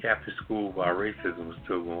place in the Catholic school while racism was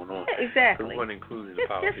still going on. Exactly. So it wasn't included in the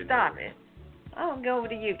policy. Just stop it. I'll go over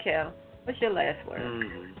to you, Kel. What's your last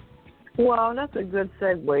word? Well, that's a good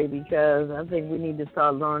segue, because I think we need to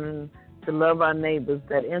start learning to love our neighbors.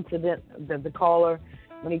 That incident that the caller,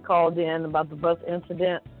 when he called in about the bus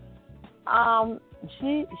incident,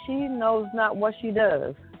 she knows not what she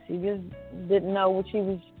does. She just didn't know what she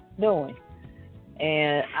was doing.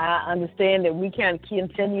 And I understand that we can't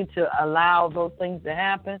continue to allow those things to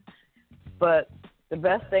happen, but the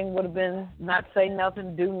best thing would have been not say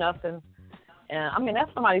nothing, do nothing. And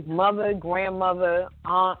that's somebody's mother, grandmother,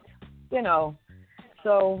 aunt,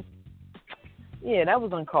 So, yeah, that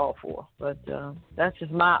was uncalled for. But that's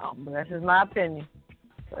just my opinion.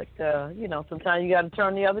 But sometimes you got to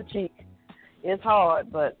turn the other cheek. It's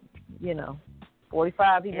hard, but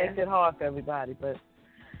 45 he makes it hard for everybody. But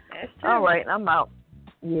that's true. All right, I'm out.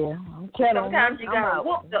 Yeah, I'm kidding. Sometimes you got to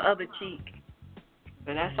whoop the other cheek.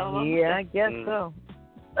 But that's all I'm saying. I guess so.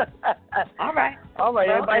 All right. Well,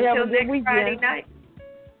 everybody have a good weekend. Friday night.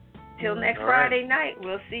 Till next Friday night,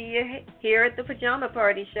 we'll see you here at the Pajama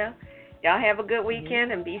Party Show. Y'all have a good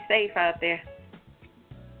weekend and be safe out there.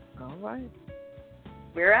 All right.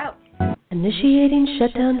 We're out. Initiating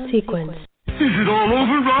shutdown sequence. Is it all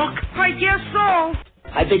over, Rock? I guess so.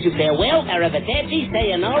 I bid you farewell, arrivederci,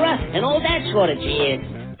 sayonara, and all that sort of cheers.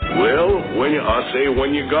 Well, when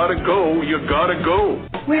you gotta go, you gotta go.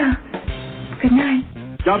 Well, good night.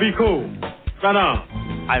 Yabiko. Sana.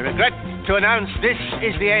 I regret to announce this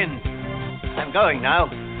is the end. I'm going now.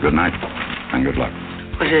 Good night, and good luck.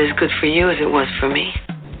 Was it as good for you as it was for me?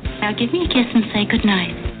 Now give me a kiss and say good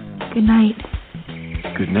night. Good night.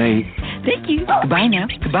 Good night. Thank you. Goodbye now.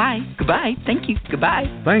 Goodbye. Goodbye. Thank you. Goodbye.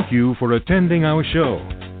 Thank you for attending our show,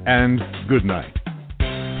 and good night.